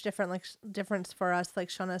huge difference for us. Like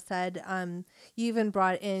Shauna said, you even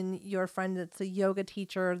brought in your friend that's a yoga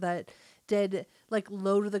teacher that did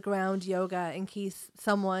low to the ground yoga in case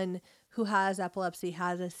someone who has epilepsy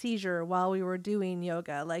has a seizure while we were doing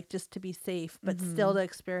yoga, just to be safe, but still to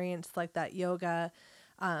experience that yoga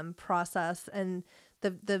process. And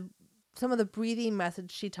the some of the breathing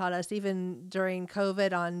methods she taught us, even during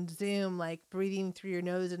COVID on Zoom, breathing through your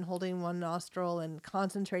nose and holding one nostril and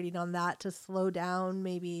concentrating on that to slow down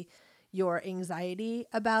maybe your anxiety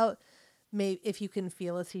about if you can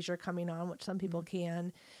feel a seizure coming on, which some people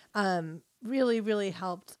can, really, really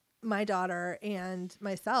helped my daughter and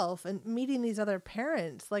myself, and meeting these other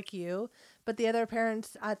parents like you, but the other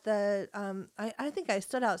parents at the, I think I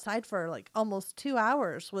stood outside for almost 2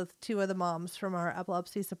 hours with 2 of the moms from our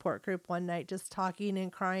epilepsy support group one night, just talking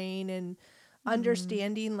and crying and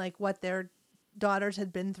understanding what their daughters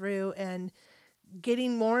had been through, and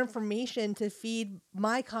getting more information to feed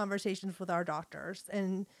my conversations with our doctors.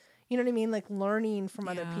 And you know what I mean? Learning from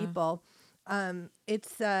other people.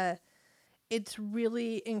 It's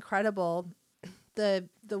really incredible the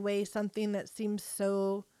way something that seems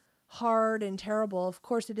so hard and terrible. Of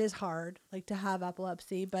course it is hard, to have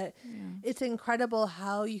epilepsy, but it's incredible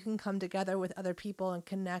how you can come together with other people and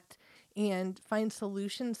connect and find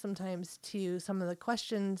solutions sometimes to some of the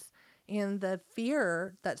questions and the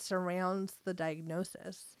fear that surrounds the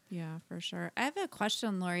diagnosis. Yeah, for sure. I have a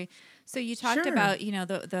question, Lori. So you talked about,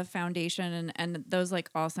 the foundation and those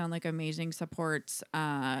all sound like amazing supports,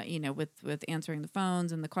 with answering the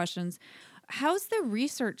phones and the questions. How's the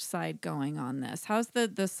research side going on this? How's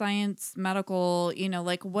the science, medical,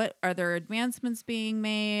 what are there advancements being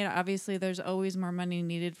made? Obviously there's always more money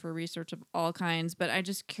needed for research of all kinds, but I'm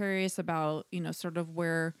just curious about, sort of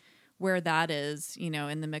where that is,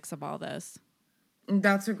 in the mix of all this.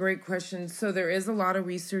 That's a great question. So there is a lot of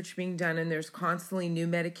research being done, and there's constantly new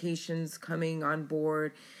medications coming on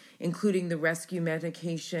board, including the rescue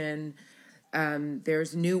medication.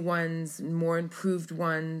 There's new ones, more improved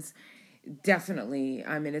ones. Definitely.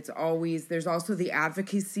 I mean, there's also the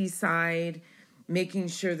advocacy side. making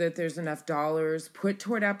sure that there's enough dollars put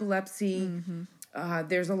toward epilepsy.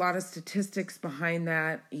 There's a lot of statistics behind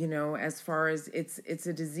that, as far as it's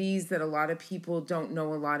a disease that a lot of people don't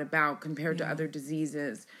know a lot about compared to other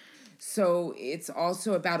diseases. So it's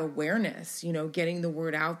also about awareness, getting the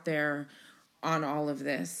word out there on all of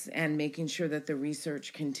this and making sure that the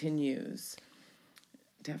research continues.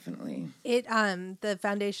 Definitely. The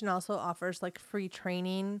foundation also offers like free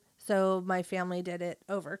training. So my family did it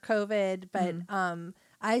over COVID, but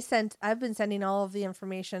I've been sending all of the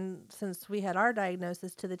information since we had our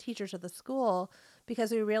diagnosis to the teachers of the school,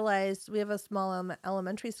 because we realized we have a small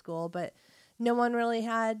elementary school, but no one really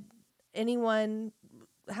had anyone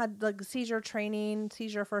had like seizure training,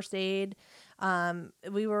 seizure first aid.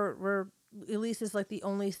 We're Elise is like the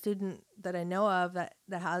only student that I know of that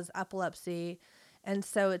has epilepsy. And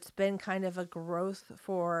so it's been kind of a growth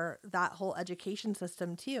for that whole education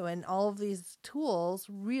system too. And all of these tools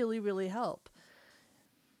really, really help.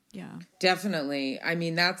 Yeah, definitely. I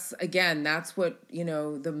mean, that's what,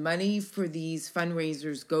 the money for these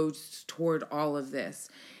fundraisers goes toward all of this.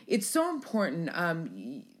 It's so important.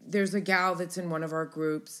 There's a gal that's in one of our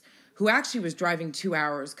groups who actually was driving 2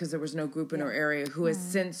 hours because there was no group in her area, who has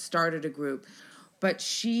since started a group. But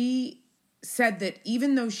she said that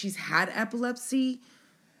even though she's had epilepsy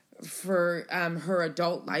for her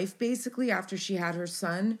adult life, basically, after she had her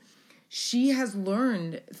son, she has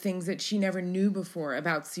learned things that she never knew before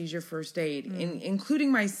about seizure first aid,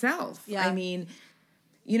 including myself. Yeah. I mean,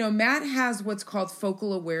 Matt has what's called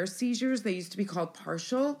focal aware seizures. They used to be called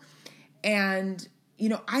partial. And,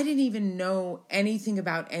 I didn't even know anything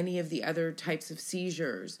about any of the other types of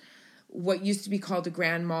seizures. What used to be called a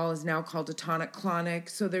grand mal is now called a tonic-clonic.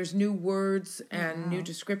 So there's new words and new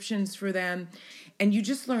descriptions for them. And you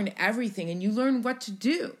just learn everything, and you learn what to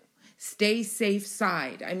do. Stay safe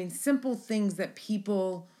side. I mean, simple things that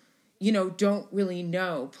people, don't really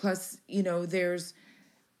know. Plus, there's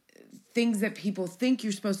things that people think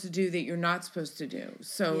you're supposed to do that you're not supposed to do.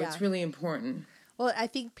 So it's really important. Well, I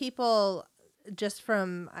think people just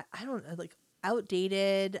from, I don't know, like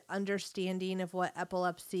outdated understanding of what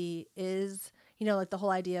epilepsy is, like the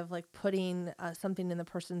whole idea of like putting something in the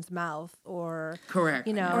person's mouth or correct,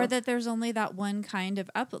 or that there's only that one kind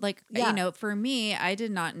of for me, I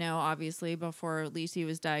did not know, obviously, before Lisi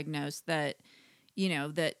was diagnosed that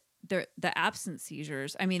the absence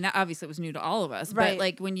seizures, I mean, that obviously was new to all of us, right. But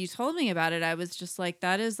like when you told me about it, I was just like,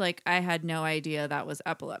 that is like, I had no idea that was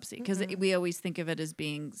epilepsy, because we always think of it as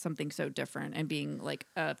being something so different and being like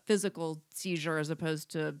a physical seizure as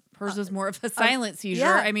opposed to hers is more of a silent seizure.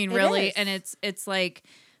 Yeah, I mean, really. is. And it's like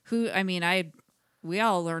we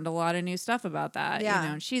all learned a lot of new stuff about that.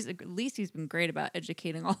 Yeah. And Lisi's been great about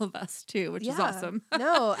educating all of us too, which is awesome.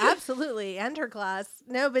 No, absolutely. And her class.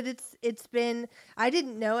 No, but it's been, I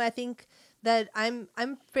didn't know. I think that I'm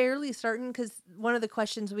fairly certain, because one of the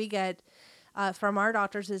questions we get from our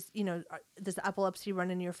doctors is, does epilepsy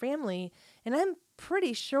run in your family? And I'm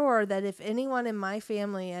pretty sure that if anyone in my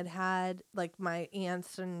family had like my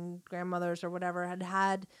aunts and grandmothers or whatever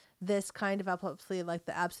had this kind of epilepsy, like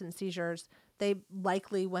the absence seizures, they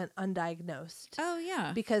likely went undiagnosed. Oh,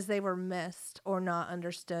 yeah. Because they were missed or not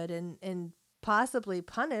understood and possibly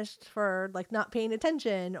punished for like not paying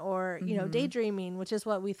attention or, daydreaming, which is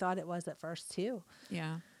what we thought it was at first too.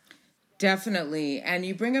 Yeah. Definitely. And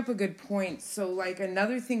you bring up a good point. So like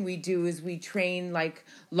another thing we do is we train like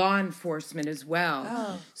law enforcement as well.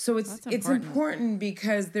 Oh, so it's important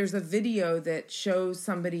because there's a video that shows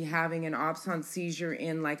somebody having an absence seizure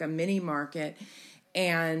in like a mini market,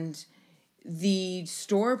 and the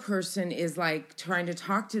store person is like trying to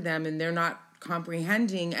talk to them and they're not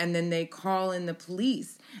comprehending, and then they call in the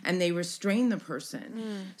police and they restrain the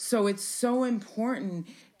person. So it's so important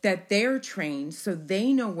that they're trained so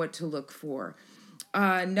they know what to look for.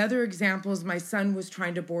 Another example is my son was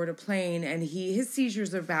trying to board a plane, and his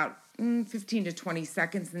seizures are about 15 to 20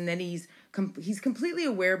 seconds, and then he's completely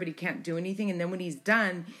aware, but he can't do anything. And then when he's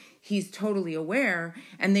done, he's totally aware,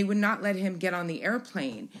 and they would not let him get on the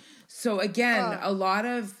airplane. So again,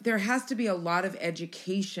 there has to be a lot of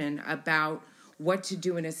education about what to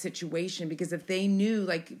do in a situation, because if they knew,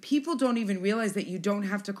 like, people don't even realize that you don't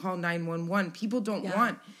have to call 911. People don't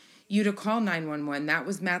want you to call 911. That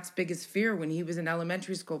was Matt's biggest fear when he was in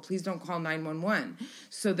elementary school. Please don't call 911.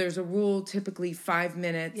 So there's a rule, typically 5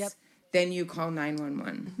 minutes, then you call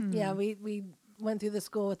 911. Yeah, we went through the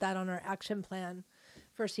school with that on our action plan.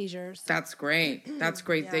 for seizures. That's great. That's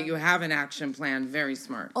great that you have an action plan. Very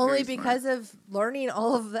smart. Only Very because smart. of learning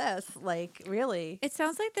all of this, like really. It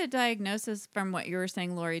sounds like the diagnosis, from what you were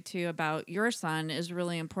saying, Lori, too, about your son is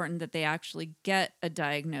really important, that they actually get a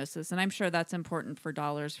diagnosis. And I'm sure that's important for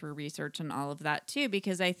dollars for research and all of that too,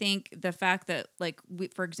 because I think the fact that, like,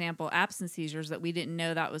 for example, absence seizures, that we didn't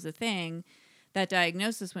know that was a thing, that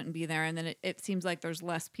diagnosis wouldn't be there. And then it seems like there's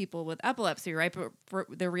less people with epilepsy, right?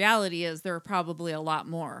 But the reality is there are probably a lot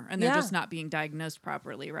more, and they're just not being diagnosed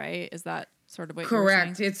properly, right? Is that sort of what you're saying?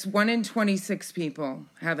 Correct. It's 1 in 26 people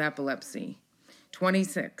have epilepsy.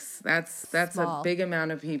 26. That's Small. a big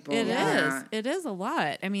amount of people. It is. It is a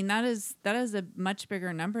lot. I mean, that is a much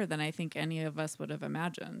bigger number than I think any of us would have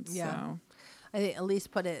imagined. Yeah. So. I think Elise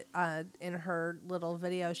put it in her little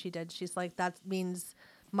video she did. She's like, that means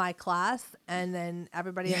my class, and then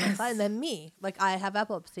everybody in my class, and then me. Like, I have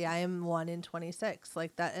epilepsy. I am 1 in 26.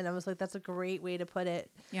 Like that. And I was like, that's a great way to put it.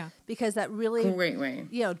 Yeah. Because that really, Great way.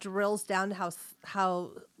 you know, drills down to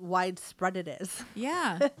how widespread it is.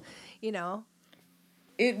 Yeah. You know?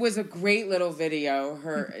 It was a great little video.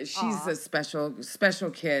 She's a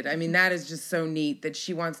special kid. I mean, that is just so neat that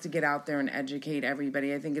she wants to get out there and educate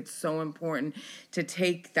everybody. I think it's so important to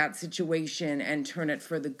take that situation and turn it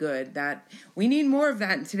for the good. That we need more of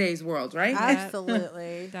that in today's world, right?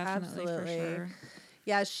 Absolutely. Definitely, Absolutely. for sure.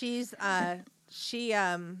 Yeah, she's now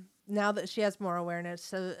that she has more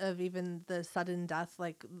awareness of even the sudden death,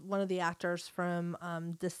 like one of the actors from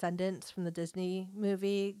Descendants, from the Disney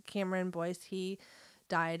movie, Cameron Boyce, he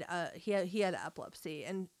died. He had epilepsy,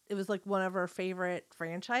 and it was like one of her favorite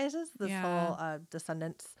franchises, this whole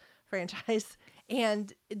Descendants franchise.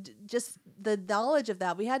 And just the knowledge of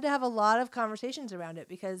that, we had to have a lot of conversations around it,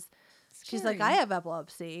 because she's like, I have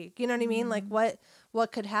epilepsy. You know what I mean? Like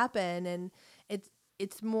what could happen? And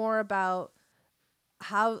it's more about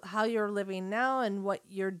how you're living now and what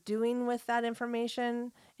you're doing with that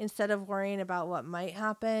information, instead of worrying about what might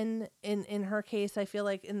happen. In her case, I feel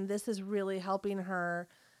like, and this is really helping her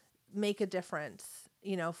make a difference,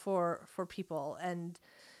 you know, for people, and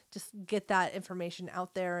just get that information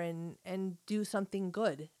out there and do something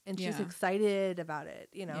good. And she's excited about it,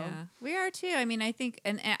 you know. Yeah, we are too. I mean, I think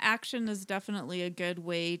an action is definitely a good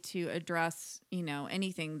way to address, you know,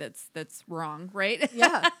 anything that's wrong, right?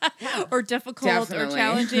 Yeah. Or difficult Definitely. or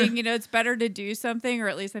challenging. You know, it's better to do something, or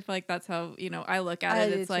at least I feel like that's how, you know, I look at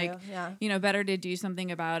it. do It's like, too, yeah. you know, better to do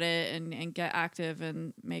something about it and get active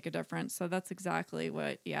and make a difference. So that's exactly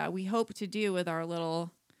what, we hope to do with our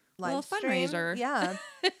little Live stream. fundraiser. Yeah.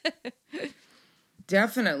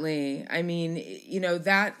 Definitely. I mean, you know,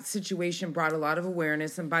 that situation brought a lot of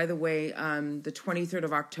awareness. And by the way, the 23rd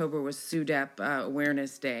of October was SUDEP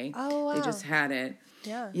Awareness Day. Oh, wow. They just had it.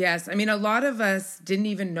 Yeah. Yes. I mean, a lot of us didn't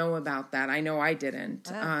even know about that. I know I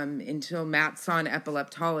didn't until Matt saw an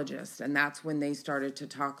epileptologist. And that's when they started to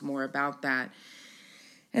talk more about that.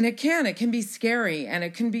 And it can be scary. And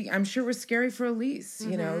it can be, I'm sure it was scary for Elise,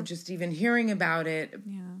 you know, just even hearing about it.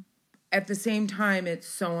 Yeah. At the same time, it's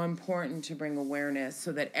so important to bring awareness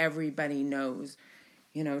so that everybody knows,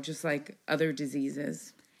 you know, just like other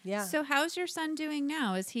diseases. Yeah. So how's your son doing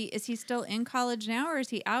now? Is he still in college now, or is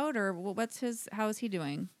he out, or how is he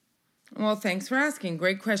doing? Well, thanks for asking.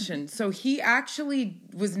 Great question. So he actually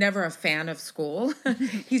was never a fan of school.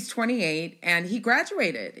 He's 28 and he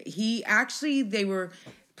graduated. They were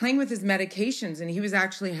playing with his medications, and he was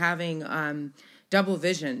actually having double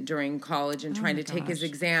vision during college and trying to take his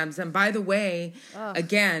exams. And by the way,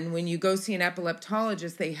 again, when you go see an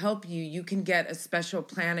epileptologist, they help you. You can get a special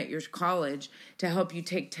plan at your college to help you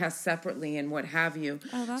take tests separately and what have you.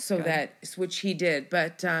 Oh, that's so good. that's which he did.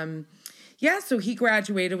 But so he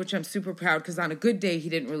graduated, which I'm super proud, because on a good day, he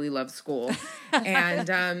didn't really love school.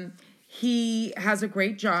 And he has a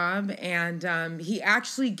great job, and he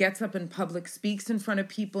actually gets up in public, speaks in front of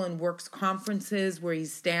people, and works conferences where he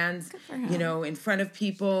stands, you know, in front of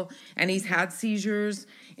people. And he's had seizures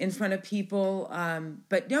in front of people.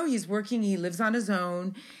 But no, he's working. He lives on his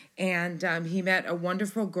own. And he met a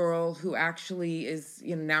wonderful girl who actually is,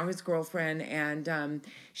 you know, now his girlfriend. And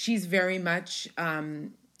she's very much...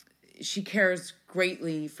 she cares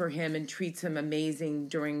greatly for him and treats him amazing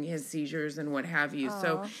during his seizures and what have you. Aww.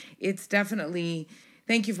 So it's definitely,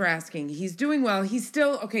 thank you for asking. He's doing well. He's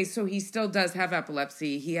still, so he still does have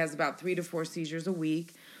epilepsy. He has about 3 to 4 seizures a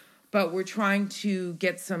week, but we're trying to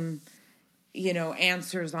get some, you know,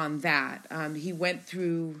 answers on that. He went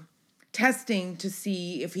through testing to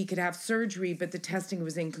see if he could have surgery, but the testing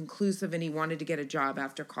was inconclusive and he wanted to get a job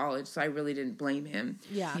after college. So I really didn't blame him.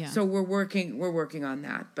 Yeah. Yeah. So we're working on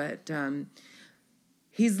that, but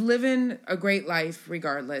he's living a great life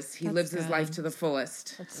regardless. He That's lives his good. life to the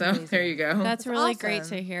fullest. That's So amazing. there you go. That's really great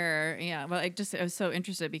awesome. to hear. Yeah. Well, I was so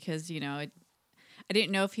interested because, I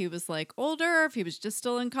didn't know if he was like older, if he was just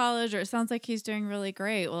still in college, or it sounds like he's doing really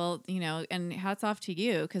great. Well, and hats off to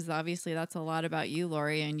you, because obviously that's a lot about you,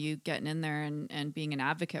 Lori, and you getting in there and being an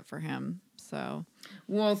advocate for him. So,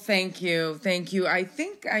 Well, thank you. Thank you. I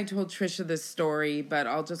think I told Trisha this story, but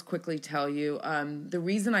I'll just quickly tell you. The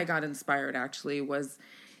reason I got inspired actually was,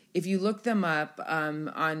 if you look them up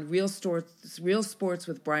on Real Sports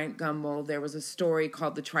with Bryant Gumbel, there was a story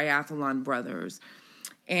called The Triathlon Brothers.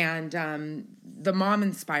 And the mom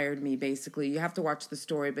inspired me, basically. You have to watch the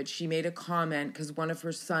story, but she made a comment because one of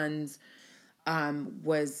her sons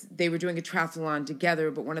they were doing a triathlon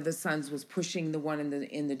together, but one of the sons was pushing the one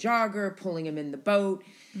in the jogger, pulling him in the boat,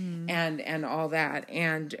 and all that,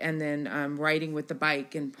 and then riding with the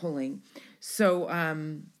bike and pulling. So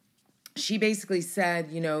she basically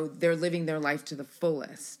said, they're living their life to the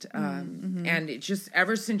fullest, and it just,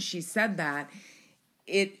 ever since she said that,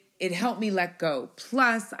 it helped me let go.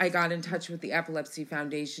 Plus, I got in touch with the Epilepsy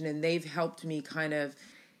Foundation, and they've helped me kind of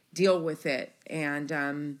deal with it.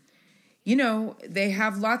 And, they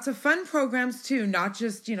have lots of fun programs too, not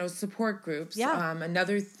just, support groups. Yeah.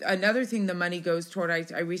 Another thing the money goes toward,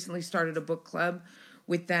 I recently started a book club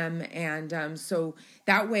with them. And so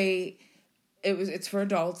that way it's for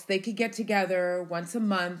adults. They could get together once a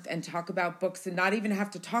month and talk about books and not even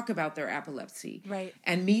have to talk about their epilepsy. Right.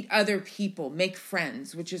 And meet other people, make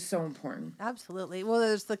friends, which is so important. Absolutely. Well,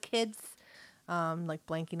 there's the kids, like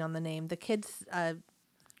blanking on the name, the kids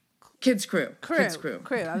Kids Crew. Crew. I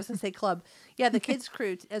was going to say club. Yeah, the Kids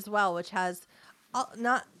Crew as well, which has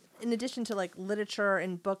not, in addition to like literature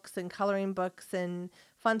and books and coloring books and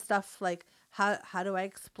fun stuff, like how do I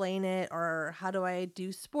explain it, or how do I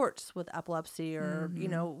do sports with epilepsy, or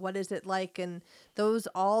what is it like, and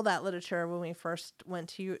all that literature when we first went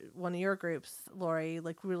to one of your groups, Lori,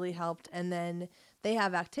 like really helped. And then they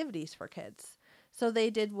have activities for kids. So they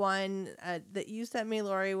did one that you sent me,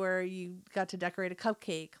 Lori, where you got to decorate a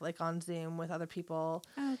cupcake, like on Zoom with other people.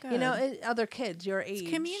 Oh, good. Other kids your age.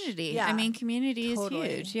 It's community. Yeah. I mean, community Totally.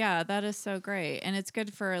 is huge. Yeah, that is so great. And it's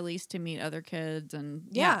good for Elise to meet other kids. And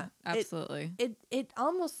Yeah, absolutely. It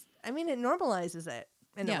almost, it normalizes it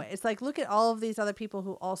in a Yeah. way. It's like, look at all of these other people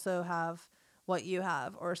who also have what you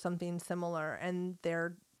have or something similar, and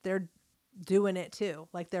they're doing it too.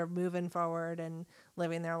 Like they're moving forward and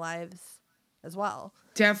living their lives as well.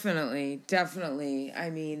 Definitely.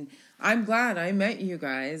 I mean, I'm glad I met you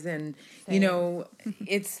guys, and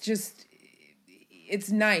it's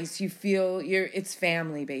nice. You feel it's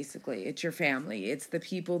family, basically. It's your family. It's the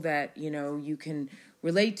people that, you can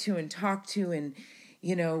relate to and talk to, and,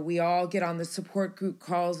 we all get on the support group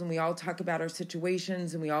calls and we all talk about our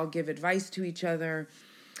situations and we all give advice to each other.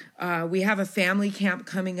 We have a family camp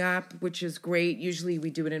coming up, which is great. Usually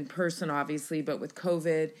we do it in person, obviously, but with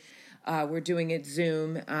COVID, we're doing it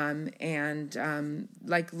Zoom, and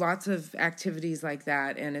like lots of activities like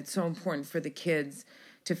that. And it's so important for the kids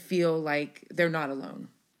to feel like they're not alone.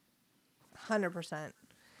 100%.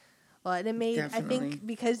 Well, and it made, Definitely. I think,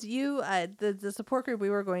 because you, the support group we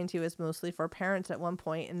were going to is mostly for parents at one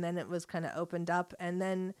point, and then it was kind of opened up, and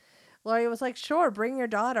then Lori was like, sure, bring your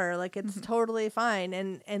daughter. Like, it's totally fine.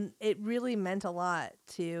 And it really meant a lot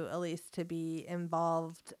to Elise to be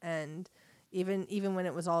involved, and even when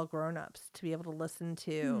it was all grown-ups, to be able to listen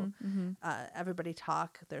to everybody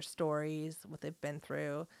talk their stories, what they've been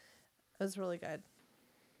through. It was really good.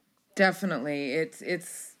 Definitely.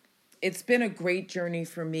 It's been a great journey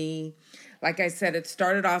for me. Like I said, it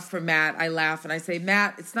started off for Matt. I laugh and I say,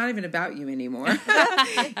 Matt, it's not even about you anymore.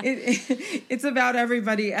 It's about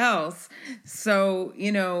everybody else. So,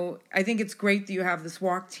 I think it's great that you have this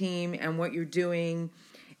walk team and what you're doing,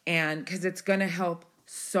 and because it's going to help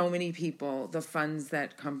so many people, the funds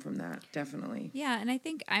that come from that. Definitely. Yeah, and I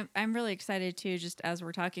think I'm really excited too, just as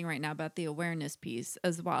we're talking right now, about the awareness piece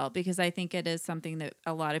as well, because I think it is something that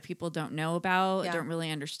a lot of people don't know about, don't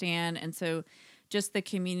really understand. And so just the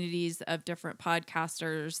communities of different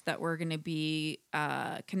podcasters that we're going to be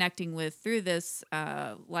connecting with through this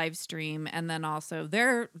live stream, and then also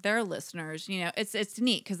their listeners, it's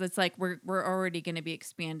neat because it's like we're already going to be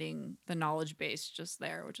expanding the knowledge base just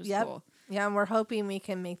there, which is cool. Yeah, and we're hoping we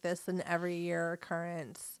can make this an every year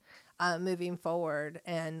occurrence. moving forward.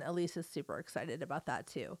 And Elise is super excited about that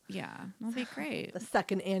too. Yeah, that'll be great. The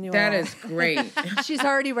second annual. That is great. She's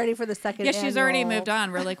already ready for the second Yeah, she's already annual. moved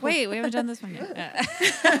on. We're like, wait, we haven't done this one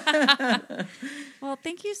yet. Well,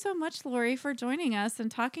 thank you so much, Lori, for joining us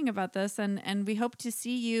and talking about this. And we hope to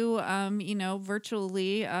see you,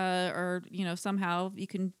 virtually, or, somehow you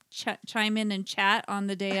can chime in and chat on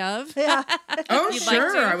the day of. Yeah. Oh, You'd like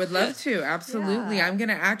sure. to? I would love to. Absolutely. Yeah. I'm going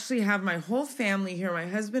to actually have my whole family here. My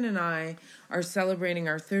husband and I are celebrating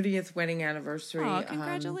our 30th wedding anniversary. Oh,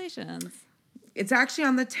 congratulations. It's actually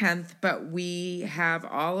on the 10th, but we have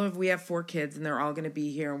 4 kids and they're all going to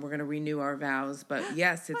be here and we're going to renew our vows. But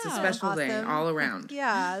yes, it's a Wow. special day Awesome. all around.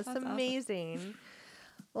 Yeah, it's That's awesome. amazing.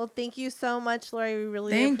 Well, thank you so much, Lori. We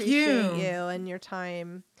really Thank appreciate you. you and your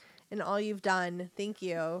time and all you've done. Thank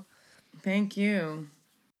you. Thank you.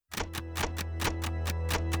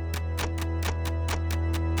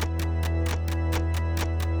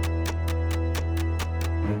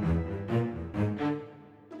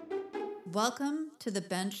 Welcome to the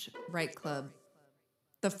Bench Write Club.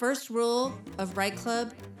 The first rule of Write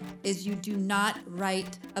Club is you do not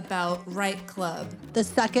write about Write Club. The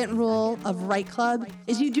second rule of Write Club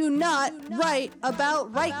is you do not write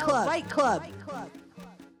about Write Club. Write Club.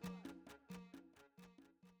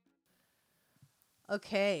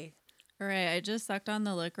 Okay. All right, I just sucked on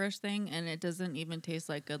the licorice thing and it doesn't even taste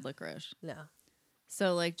like good licorice. No.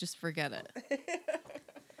 So, just forget it.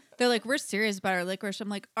 They're like, we're serious about our licorice. I'm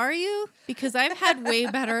like, are you? Because I've had way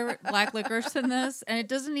better black licorice than this, and it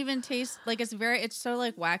doesn't even taste like it's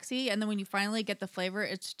so waxy. And then when you finally get the flavor,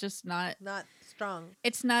 it's just not. Not strong.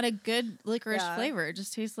 It's not a good licorice Yeah. flavor. It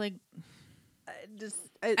just tastes like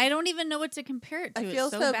I I don't even know what to compare it to. I feel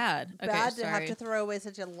it's so so bad. bad Okay, to have sorry. to throw away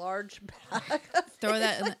such a large bag. Throw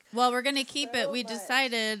that. In the, well, we're gonna keep it. So We much.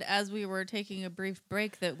 decided as we were taking a brief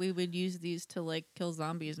break that we would use these to kill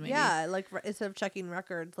zombies. Maybe. Yeah, instead of checking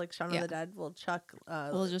records, like Shaun of Yeah. the Dead, we'll chuck.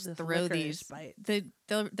 We'll just this throw licorice these. bite.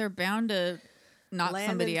 They're bound to knock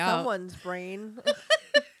Land somebody in out. someone's brain.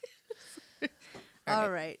 All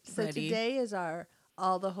right. So ready. today is our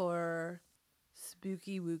all the horror,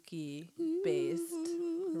 spooky wookie based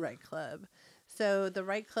Write Club. So the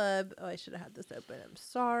Write Club. Oh, I should have had this open. I'm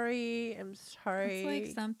sorry. It's like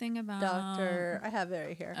something about Doctor. I have it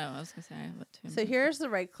right here. Oh, I was gonna say I have it too. So here's the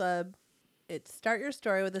Write Club. It's start your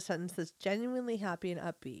story with a sentence that's genuinely happy and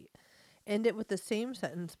upbeat. End it with the same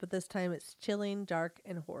sentence, but this time it's chilling, dark,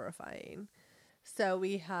 and horrifying. So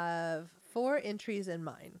we have 4 entries in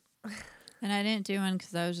mine. And I didn't do one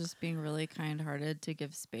because I was just being really kind-hearted to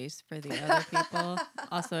give space for the other people.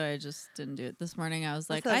 Also, I just didn't do it this morning. I was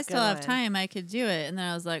like, That's a I still good have one. time. I could do it. And then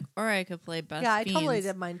I was like, or I could play Best Yeah, I Fiends totally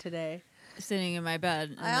did mine today. sitting in my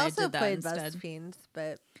bed. And I also did that played instead. Best Fiends,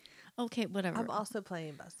 but Okay, whatever. I'm also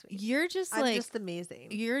playing Best Fiends. You're just I'm like just amazing.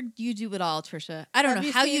 you do it all, Trisha. I don't Have know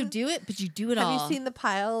you how you seen- do it, but you do it Have all. you seen the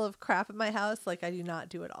pile of crap at my house? I do not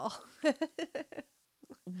do it all.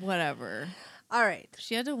 Whatever. All right.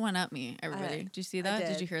 She had to one up me. Everybody, I- did you see I that? Did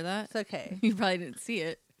did. you hear that? It's okay. You probably didn't see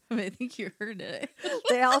it. I mean, I think you heard it.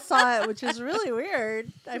 They all saw it, which is really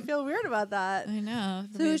weird. I feel weird about that. I know.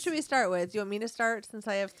 So who should we start with? Do you want me to start since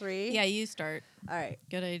I have 3? Yeah, you start. All right.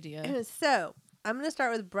 Good idea. So I'm going to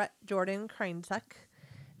start with Brett Jordan Kreinzek.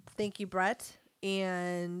 Thank you, Brett.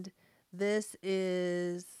 And this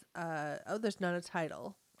is, there's not a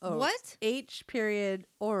title. Oh, What? H period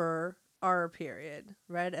horror R period.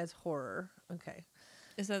 Read as horror. Okay.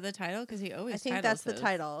 Is that the title? Because he always. I think titles that's the his.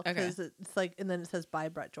 title. Okay. Because it's and then it says by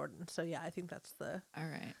Brett Jordan. So yeah, I think that's the All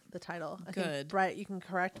right. title. I Good. think, Brett, you can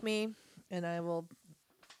correct me and I will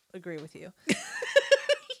agree with you.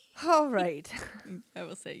 All right. I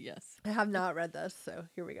will say yes. I have not read this, so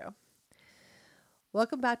here we go.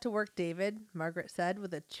 Welcome back to work, David, Margaret said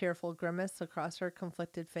with a cheerful grimace across her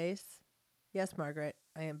conflicted face. Yes, Margaret,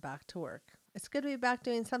 I am back to work. It's good to be back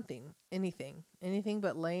doing something, anything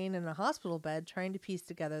but laying in a hospital bed trying to piece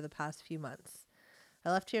together the past few months.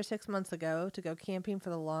 I left here 6 months ago to go camping for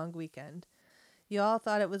the long weekend. You all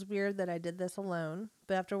thought it was weird that I did this alone,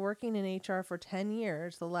 but after working in HR for 10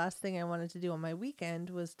 years, the last thing I wanted to do on my weekend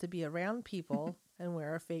was to be around people and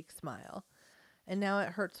wear a fake smile. And now it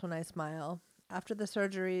hurts when I smile. After the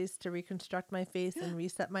surgeries to reconstruct my face and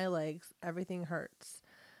reset my legs, everything hurts.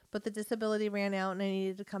 But the disability ran out and I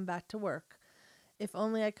needed to come back to work. If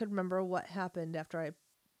only I could remember what happened after I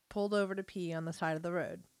pulled over to pee on the side of the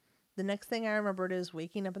road. The next thing I remembered is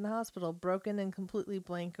waking up in the hospital, broken and completely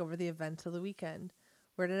blank over the events of the weekend.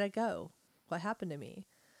 Where did I go? What happened to me?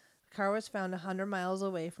 The car was found 100 miles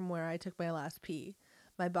away from where I took my last pee.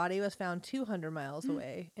 My body was found 200 miles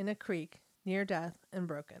away, in a creek, near death and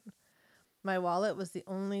broken. My wallet was the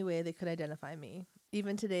only way they could identify me.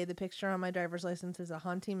 Even today, the picture on my driver's license is a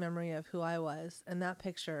haunting memory of who I was, and that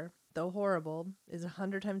picture, though horrible, is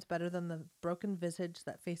 100 times better than the broken visage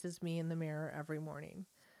that faces me in the mirror every morning.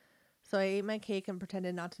 So I ate my cake and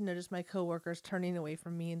pretended not to notice my coworkers turning away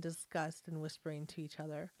from me in disgust and whispering to each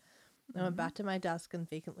other. I went back to my desk and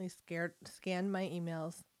vacantly scanned my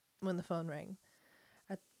emails when the phone rang.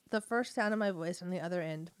 At the first sound of my voice on the other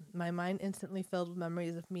end, my mind instantly filled with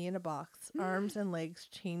memories of me in a box, arms and legs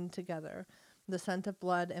chained together, the scent of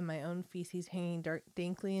blood and my own feces hanging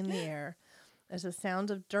dankly in the air, as the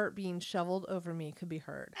sounds of dirt being shoveled over me could be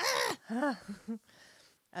heard.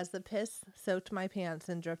 As the piss soaked my pants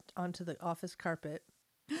and dripped onto the office carpet,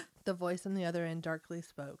 the voice on the other end darkly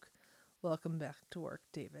spoke. Welcome back to work,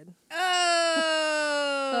 David.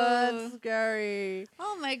 Oh, That's scary.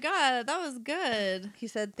 oh my God, that was good. He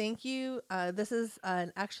said, thank you. This is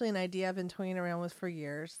actually an idea I've been toying around with for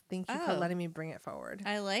years. Thank you for Oh. letting me bring it forward.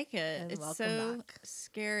 I like it. And It's welcome so back.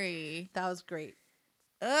 scary. That was great.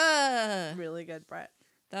 Ugh. Really good, Brett.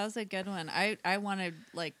 That was a good one. I want to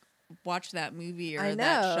like watch that movie or I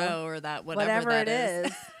that know. show or that whatever Whatever that it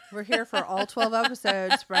is. We're here for all 12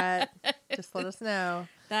 episodes, Brett. Just let us know.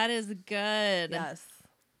 That is good. Yes.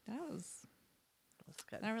 That That's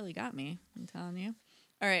good. That really got me. I'm telling you.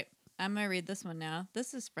 All right, I'm gonna read this one now.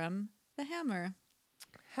 This is from The Hammer.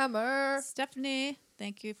 Hammer. Stephanie,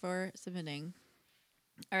 thank you for submitting.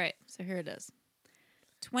 All right, so here it is.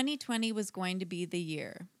 2020 was going to be the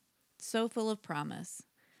year. So full of promise.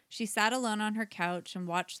 She sat alone on her couch and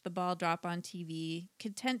watched the ball drop on TV,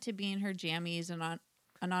 content to be in her jammies and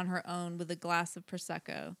on her own with a glass of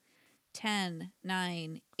Prosecco. 10,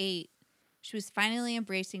 9, 8. She was finally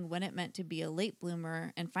embracing when it meant to be a late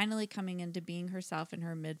bloomer and finally coming into being herself in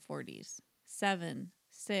her mid-40s. 7,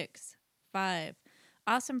 6, 5.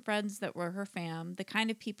 Awesome friends that were her fam, the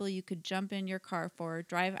kind of people you could jump in your car for,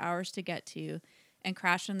 drive hours to get to, and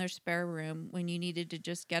crash in their spare room when you needed to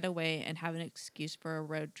just get away and have an excuse for a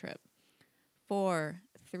road trip. 4,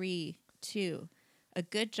 3, 2. A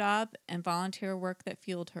good job and volunteer work that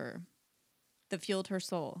fueled her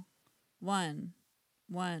soul. 1.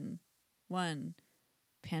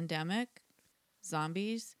 Pandemic?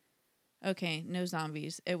 Zombies? Okay, no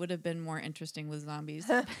zombies. It would have been more interesting with zombies.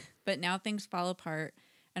 But now things fall apart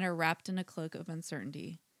and are wrapped in a cloak of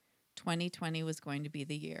uncertainty. 2020 was going to be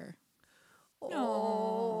the year.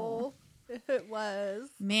 Oh, it was.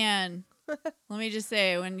 Man, let me just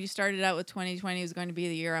say, when you started out with 2020 was going to be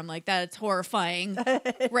the year, I'm like, that's horrifying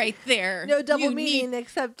right there. No double You meaning, need-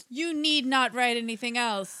 except You need not write anything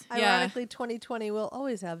else. ironically, 2020 will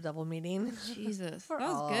always have double meaning. Yeah. Jesus. For That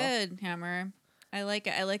was all. good, Hammer. I like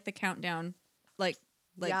it. I like the countdown, like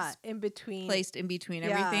yeah, in between. placed in between Yeah.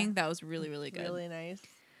 everything. That was really, really good. Really nice.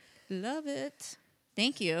 Love it.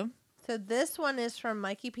 Thank you. So this one is from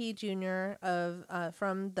Mikey P. Jr. of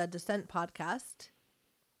from the Descent podcast,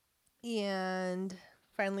 and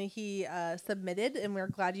finally he submitted, and we're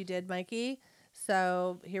glad you did, Mikey.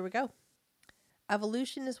 So here we go.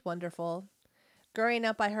 Evolution is wonderful. Growing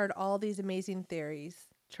up, I heard all these amazing theories.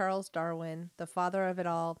 Charles Darwin, the father of it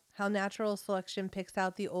all, how natural selection picks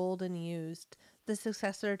out the old and used. The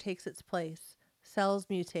successor takes its place. Cells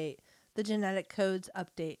mutate. The genetic codes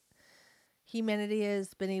update. Humanity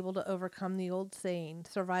has been able to overcome the old saying,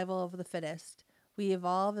 survival of the fittest. We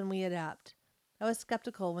evolve and we adapt. I was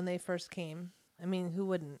skeptical when they first came. I mean, who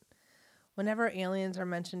wouldn't? Whenever aliens are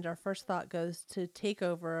mentioned, our first thought goes to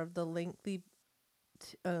takeover of the lengthy...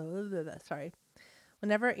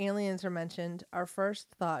 Whenever aliens are mentioned, our first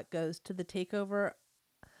thought goes to the takeover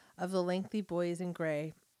of the lengthy boys in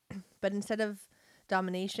gray. But instead of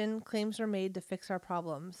domination, claims were made to fix our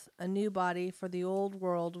problems, a new body for the old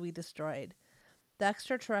world we destroyed. The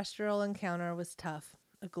extraterrestrial encounter was tough.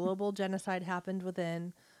 A global genocide happened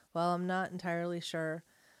within. Well, I'm not entirely sure.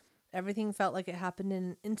 Everything felt like it happened in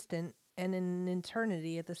an instant and in an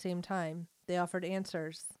eternity at the same time. They offered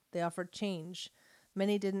answers. They offered change.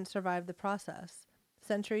 Many didn't survive the process.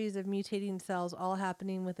 Centuries of mutating cells all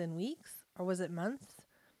happening within weeks? Or was it months?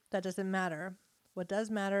 That doesn't matter. What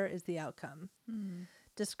does matter is the outcome.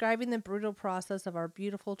 Describing the brutal process of our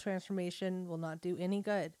beautiful transformation will not do any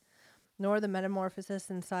good, nor the metamorphosis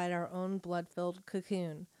inside our own blood-filled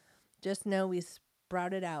cocoon. Just know we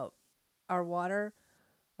sprouted out. Our water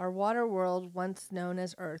world, once known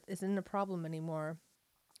as Earth, isn't a problem anymore.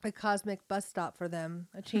 A cosmic bus stop for them,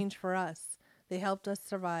 a change for us. They helped us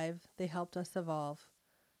survive. They helped us evolve.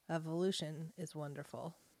 Evolution is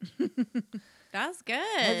wonderful. That's good.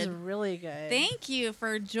 That's really good. Thank you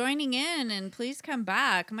for joining in, and please come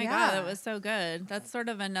back. Oh my God, that was so good. That's sort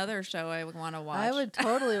of another show I would want to watch. I would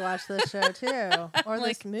totally watch this show too, or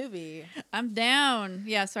Like- this movie. I'm down.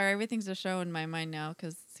 Yeah, sorry, everything's a show in my mind now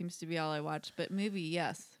because it seems to be all I watch. But movie,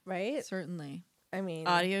 yes, Right? certainly. I mean,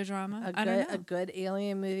 Audio drama. I don't know. a good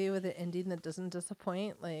alien movie with an ending that doesn't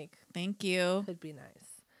disappoint, like, Thank you. could be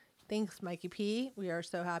nice. Thanks, Mikey P. We are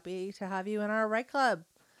so happy to have you in our Right Club.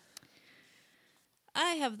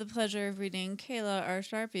 I have the pleasure of reading Kayla R.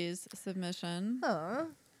 Sharpie's submission. Oh,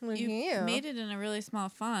 look You at you. made it in a really small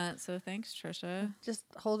font, so thanks, Trisha. Just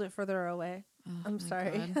hold it further away. Oh, I'm my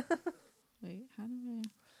sorry. God. Wait, how do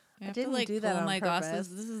I have didn't to, like, do that pull on my purpose.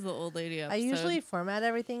 glasses. This is the old lady episode. I usually format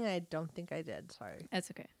everything. I don't think I did. Sorry. It's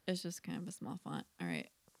okay. It's just kind of a small font. All right.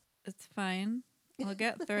 It's fine. I'll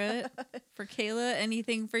get through it. For Kayla,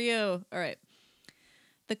 anything for you. All right.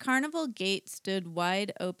 The carnival gate stood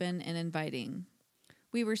wide open and inviting.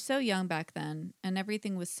 We were so young back then, and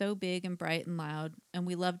everything was so big and bright and loud, and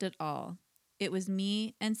we loved it all. It was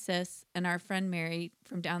me and Sis and our friend Mary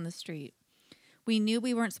from down the street. We knew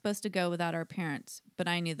we weren't supposed to go without our parents, but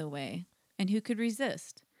I knew the way. And who could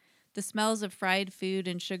resist? The smells of fried food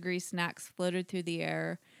and sugary snacks floated through the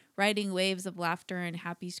air, riding waves of laughter and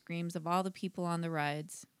happy screams of all the people on the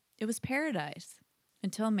rides. It was paradise,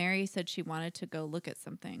 until Mary said she wanted to go look at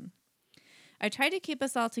something. I tried to keep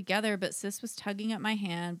us all together, but Sis was tugging at my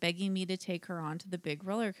hand, begging me to take her onto the big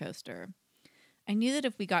roller coaster. I knew that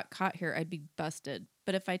if we got caught here, I'd be busted,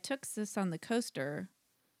 but if I took Sis on the coaster,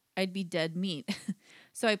 I'd be dead meat.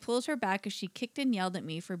 So I pulled her back as she kicked and yelled at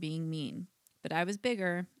me for being mean. But I was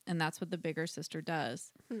bigger, and that's what the bigger sister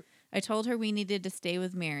does. I told her we needed to stay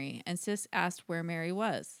with Mary, and Sis asked where Mary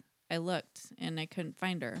was. I looked, and I couldn't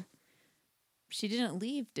find her. She didn't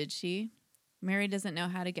leave, did she? Mary doesn't know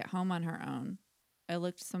how to get home on her own. I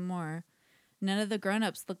looked some more. None of the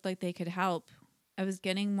grown-ups looked like they could help. I was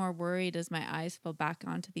getting more worried as my eyes fell back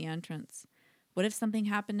onto the entrance. What if something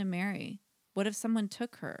happened to Mary? What if someone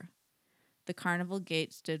took her? The carnival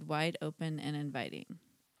gate stood wide open and inviting.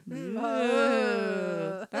 Ooh,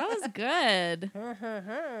 that was good.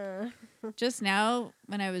 Just now,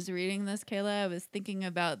 when I was reading this, Kayla, I was thinking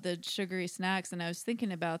about the sugary snacks, and I was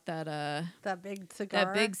thinking about that That big cigar.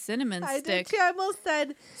 that big cinnamon I stick. did too. I almost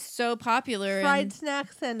said So popular. fried and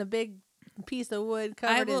snacks and a big piece of wood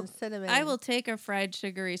covered will- in cinnamon. I will take a fried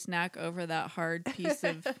sugary snack over that hard piece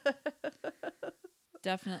of.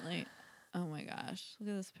 Definitely. Oh my gosh! Look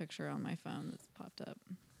at this picture on my phone that's popped up.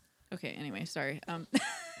 Okay. Anyway, sorry.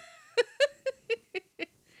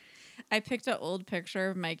 I picked an old picture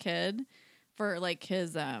of my kid for like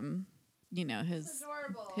his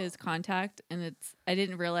his contact, and I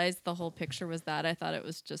didn't realize the whole picture was that. I thought it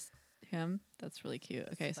was just him. That's really cute.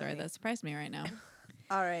 Okay, sorry, funny. that surprised me right now.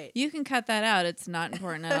 All right. You can cut that out. It's not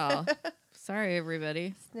important at all. Sorry,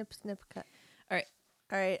 everybody. Snip, snip, cut. All right.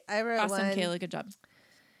 All right. I wrote Awesome, one. Kayla. Good job.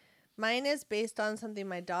 Mine is based on something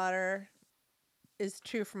my daughter is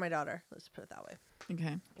true for my daughter. Let's put it that way.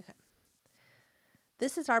 Okay.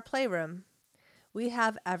 This is our playroom. We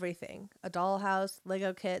have everything. A dollhouse,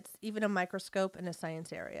 Lego kits, even a microscope and a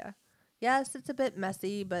science area. Yes, it's a bit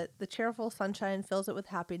messy, but the cheerful sunshine fills it with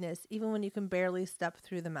happiness even when you can barely step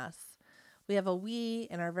through the mess. We have a Wii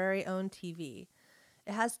and our very own TV.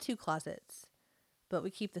 It has 2 closets, but we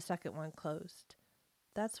keep the second one closed.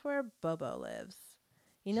 That's where Bobo lives.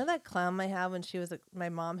 You know that clown my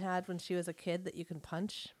mom had when she was a kid that you can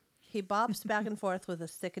punch? He bops back and forth with a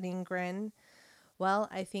sickening grin. Well,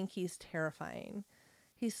 I think he's terrifying.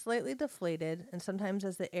 He's slightly deflated, and sometimes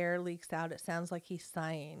as the air leaks out, it sounds like he's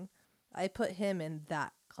sighing. I put him in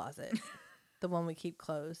that closet, the one we keep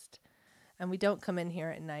closed. And we don't come in here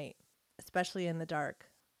at night, especially in the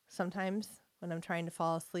dark. Sometimes, when I'm trying to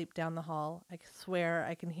fall asleep down the hall, I swear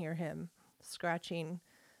I can hear him scratching,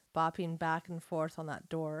 bopping back and forth on that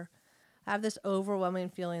door. I have this overwhelming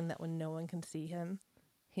feeling that when no one can see him,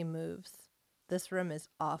 he moves. This room is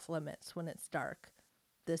off limits when it's dark.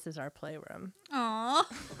 This is our playroom. Aw.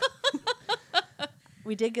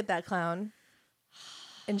 We did get that clown,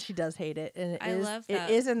 and she does hate it. And I love that.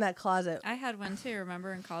 It is in that closet. I had one too,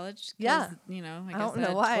 remember, in college? 'Cause, Yeah. You know, I I guess don't I know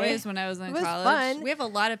had why. toys when I was in It was college. fun. We have a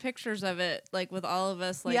lot of pictures of it, like with all of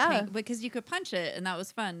us, like Yeah. because you could punch it, and that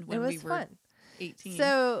was fun when It was we were fun. 18.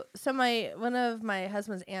 So one of my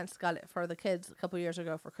husband's aunts got it for the kids a couple years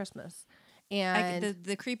ago for Christmas. And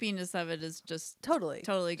the creepiness of it is just totally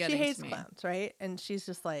getting she hates to me. clowns, right? And she's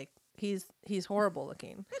just like, he's horrible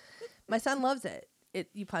looking. My son loves it.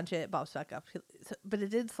 You punch it, it pops back up. But it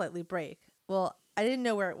did slightly break. Well, I didn't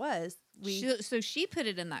know where it was. So she put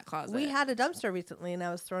it in that closet. We had a dumpster recently, and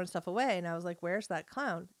I was throwing stuff away, and I was like, "Where's that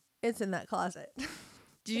clown?" It's in that closet.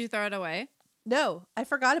 Did you throw it away? No, I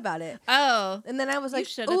forgot about it. Oh. And then I was like,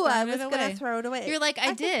 should've "Ooh, I thrown was it gonna away." throw it away." You're like,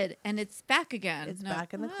 I did, and it's back again. It's No.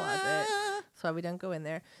 back in the closet. Ah. That's why we don't go in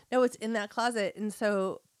there. No, it's in that closet. And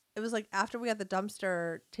so it was like after we got the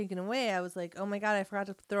dumpster taken away, I was like, oh my God, I forgot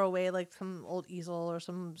to throw away like some old easel or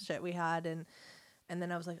some shit we had. And then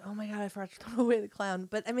I was like, oh my God, I forgot to throw away the clown.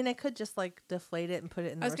 But I mean, I could just like deflate it and put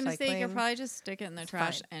it in the I was going to say, you could recycling. probably just stick it in the It's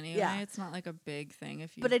trash fine. anyway. Yeah. It's not like a big thing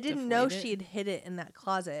if you But I didn't know deflate it. she'd hid it in that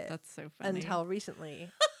closet That's so funny. until recently.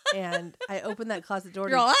 And I opened that closet door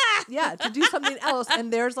You're all, ah! to do something else.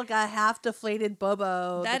 And there's like a half deflated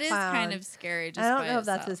Bobo. That the is clown. kind of scary. Just I don't by know if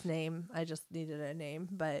that's itself. his name. I just needed a name,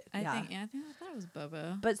 but I yeah. think I thought it was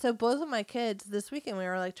Bobo. But so both of my kids this weekend, we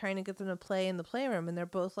were like trying to get them to play in the playroom, and they're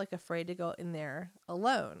both like afraid to go in there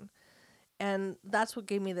alone. And that's what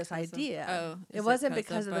gave me this Because of- idea. oh, It is it wasn't 'cause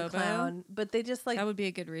because of of the Bobo? clown, but they just like That would be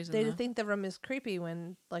a good reason. they though. think the room is creepy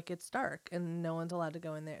when like it's dark and no one's allowed to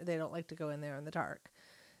go in there. They don't like to go in there in the dark.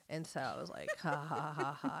 And so I was like, ha ha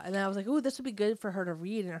ha ha. And then I was like, ooh, this would be good for her to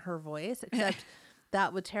read in her voice, except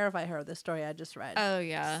that would terrify her, the story I just read. Oh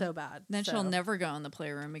yeah. So bad. Then So- she'll never go in the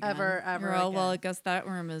playroom again. Ever You're all, well, I again. guess that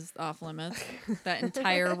room is off limits. That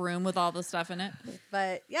entire room with all the stuff in it.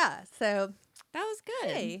 But yeah, so That was good.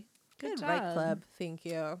 hey, Good good Right job. Club. Thank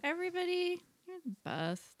you. Everybody, you're the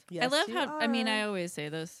best. I Yes, love you how, I mean, are. I always say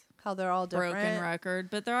this, How they're all different. broken record,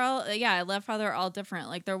 but they're all, yeah, I love how they're all different.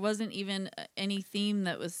 Like there wasn't even any theme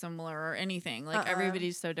that was similar or anything. Like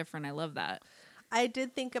everybody's so different. I love that. I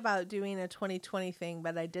did think about doing a 2020 thing,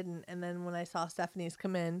 but I didn't. And then when I saw Stephanie's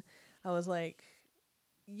come in, I was like,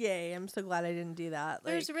 yay, I'm so glad I didn't do that.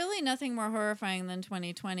 Like, There's really nothing more horrifying than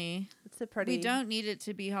 2020. it's a pretty We don't need it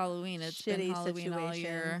to be Halloween. It's been shitty Halloween all situation.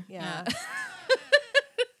 year. Yeah.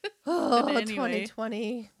 Oh, But anyway.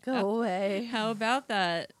 2020, go away. How about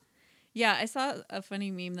that? Yeah, I saw a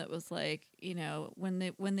funny meme that was like, you know, when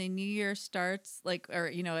the new year starts, like, or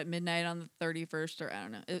you know, at midnight on the 31st, or I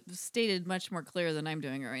don't know, it was stated much more clear than I'm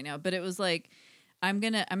doing it right now. But it was like, I'm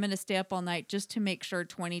gonna stay up all night just to make sure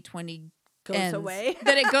 2020 Goes ends. away.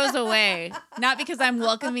 That it goes away, not because I'm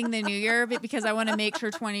welcoming the new year, but because I want to make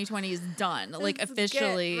sure 2020 is done, like Let's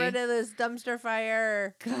officially. Get rid of this dumpster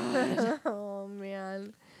fire. God. Oh,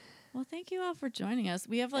 man. Well, thank you all for joining us.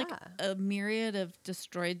 We have like a myriad of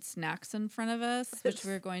destroyed snacks in front of us, which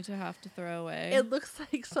we're going to have to throw away. It looks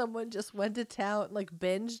like someone just went to town, like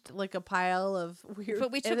binged like a pile of weird.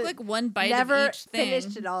 But we and took it like one bite never of each thing.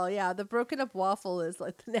 finished it all. Yeah, the broken up waffle is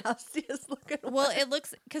like the nastiest looking. Well, one. it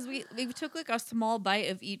looks because we took like a small bite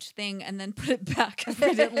of each thing and then put it back if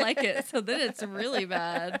we didn't like it. So then it's really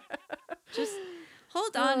bad. Just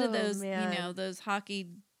hold on to Oh, those, man. you know, those hockey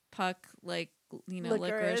puck like licorice,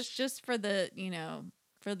 Licorice. just for the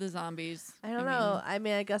for the zombies. I don't know. I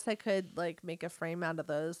mean, I guess I could like make a frame out of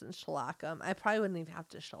those and shellac them. I probably wouldn't even have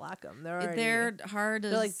to shellac them. They're hard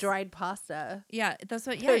as they're like dried pasta. Yeah, that's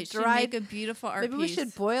what. Yeah, They're you should dried- make a beautiful art Maybe we piece.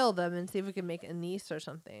 should boil them and see if we can make anise or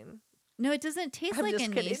something. No, it doesn't taste I'm like just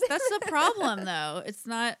kidding. anise. That's the problem, though. It's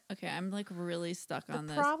not okay. I'm like really stuck on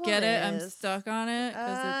this. problem Get it? I'm is- stuck on it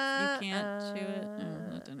because you can't chew it. Oh,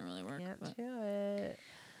 uh, that didn't really work. Can't but. do it.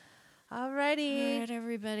 All Alrighty. right,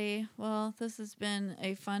 everybody. Well, this has been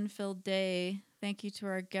a fun-filled day. Thank you to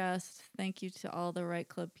our guests. Thank you to all the Right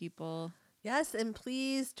Club people. Yes, and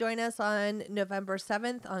please join us on November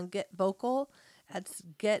 7th on Get Vocal. That's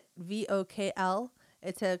Get VOKL.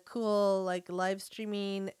 It's a cool like live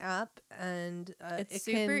streaming app, and It's it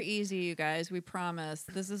super can, easy, you guys. We promise.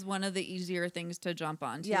 This is one of the easier things to jump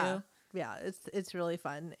onto. Yeah, it's really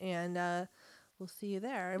fun, and we'll see you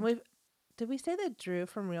there. And did we say that Drew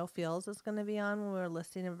from Real Feels is going to be on when we were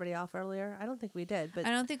listing everybody off earlier? I don't think we did, but I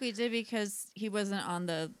don't think we did because he wasn't on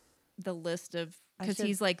the list of I because should-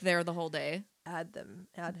 he's like there the whole day. add him.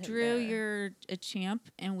 Drew, there. you're a champ,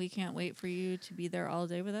 and we can't wait for you to be there all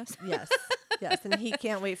day with us. yes, yes, and he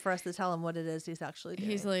can't wait for us to tell him what it is he's actually doing.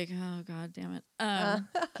 He's like, oh God damn it.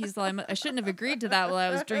 He's like, I shouldn't have agreed to that while I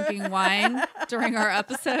was drinking wine during our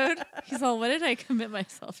episode. He's all, what did I commit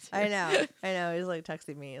myself to? I know. He's like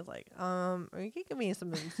texting me. He's like, you can give me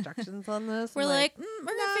some instructions on this. We're I'm like, we're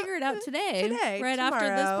gonna figure it out today, right after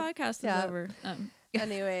tomorrow." this podcast Yeah. is over.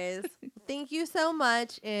 anyways, thank you so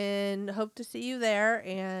much, and hope to see you there.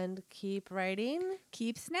 And keep writing.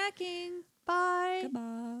 Keep snacking. Bye.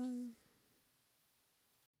 Goodbye.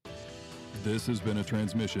 This has been a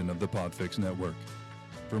transmission of the Podfix Network.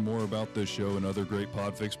 For more about this show and other great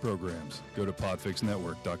Podfix programs, go to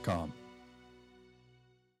podfixnetwork.com.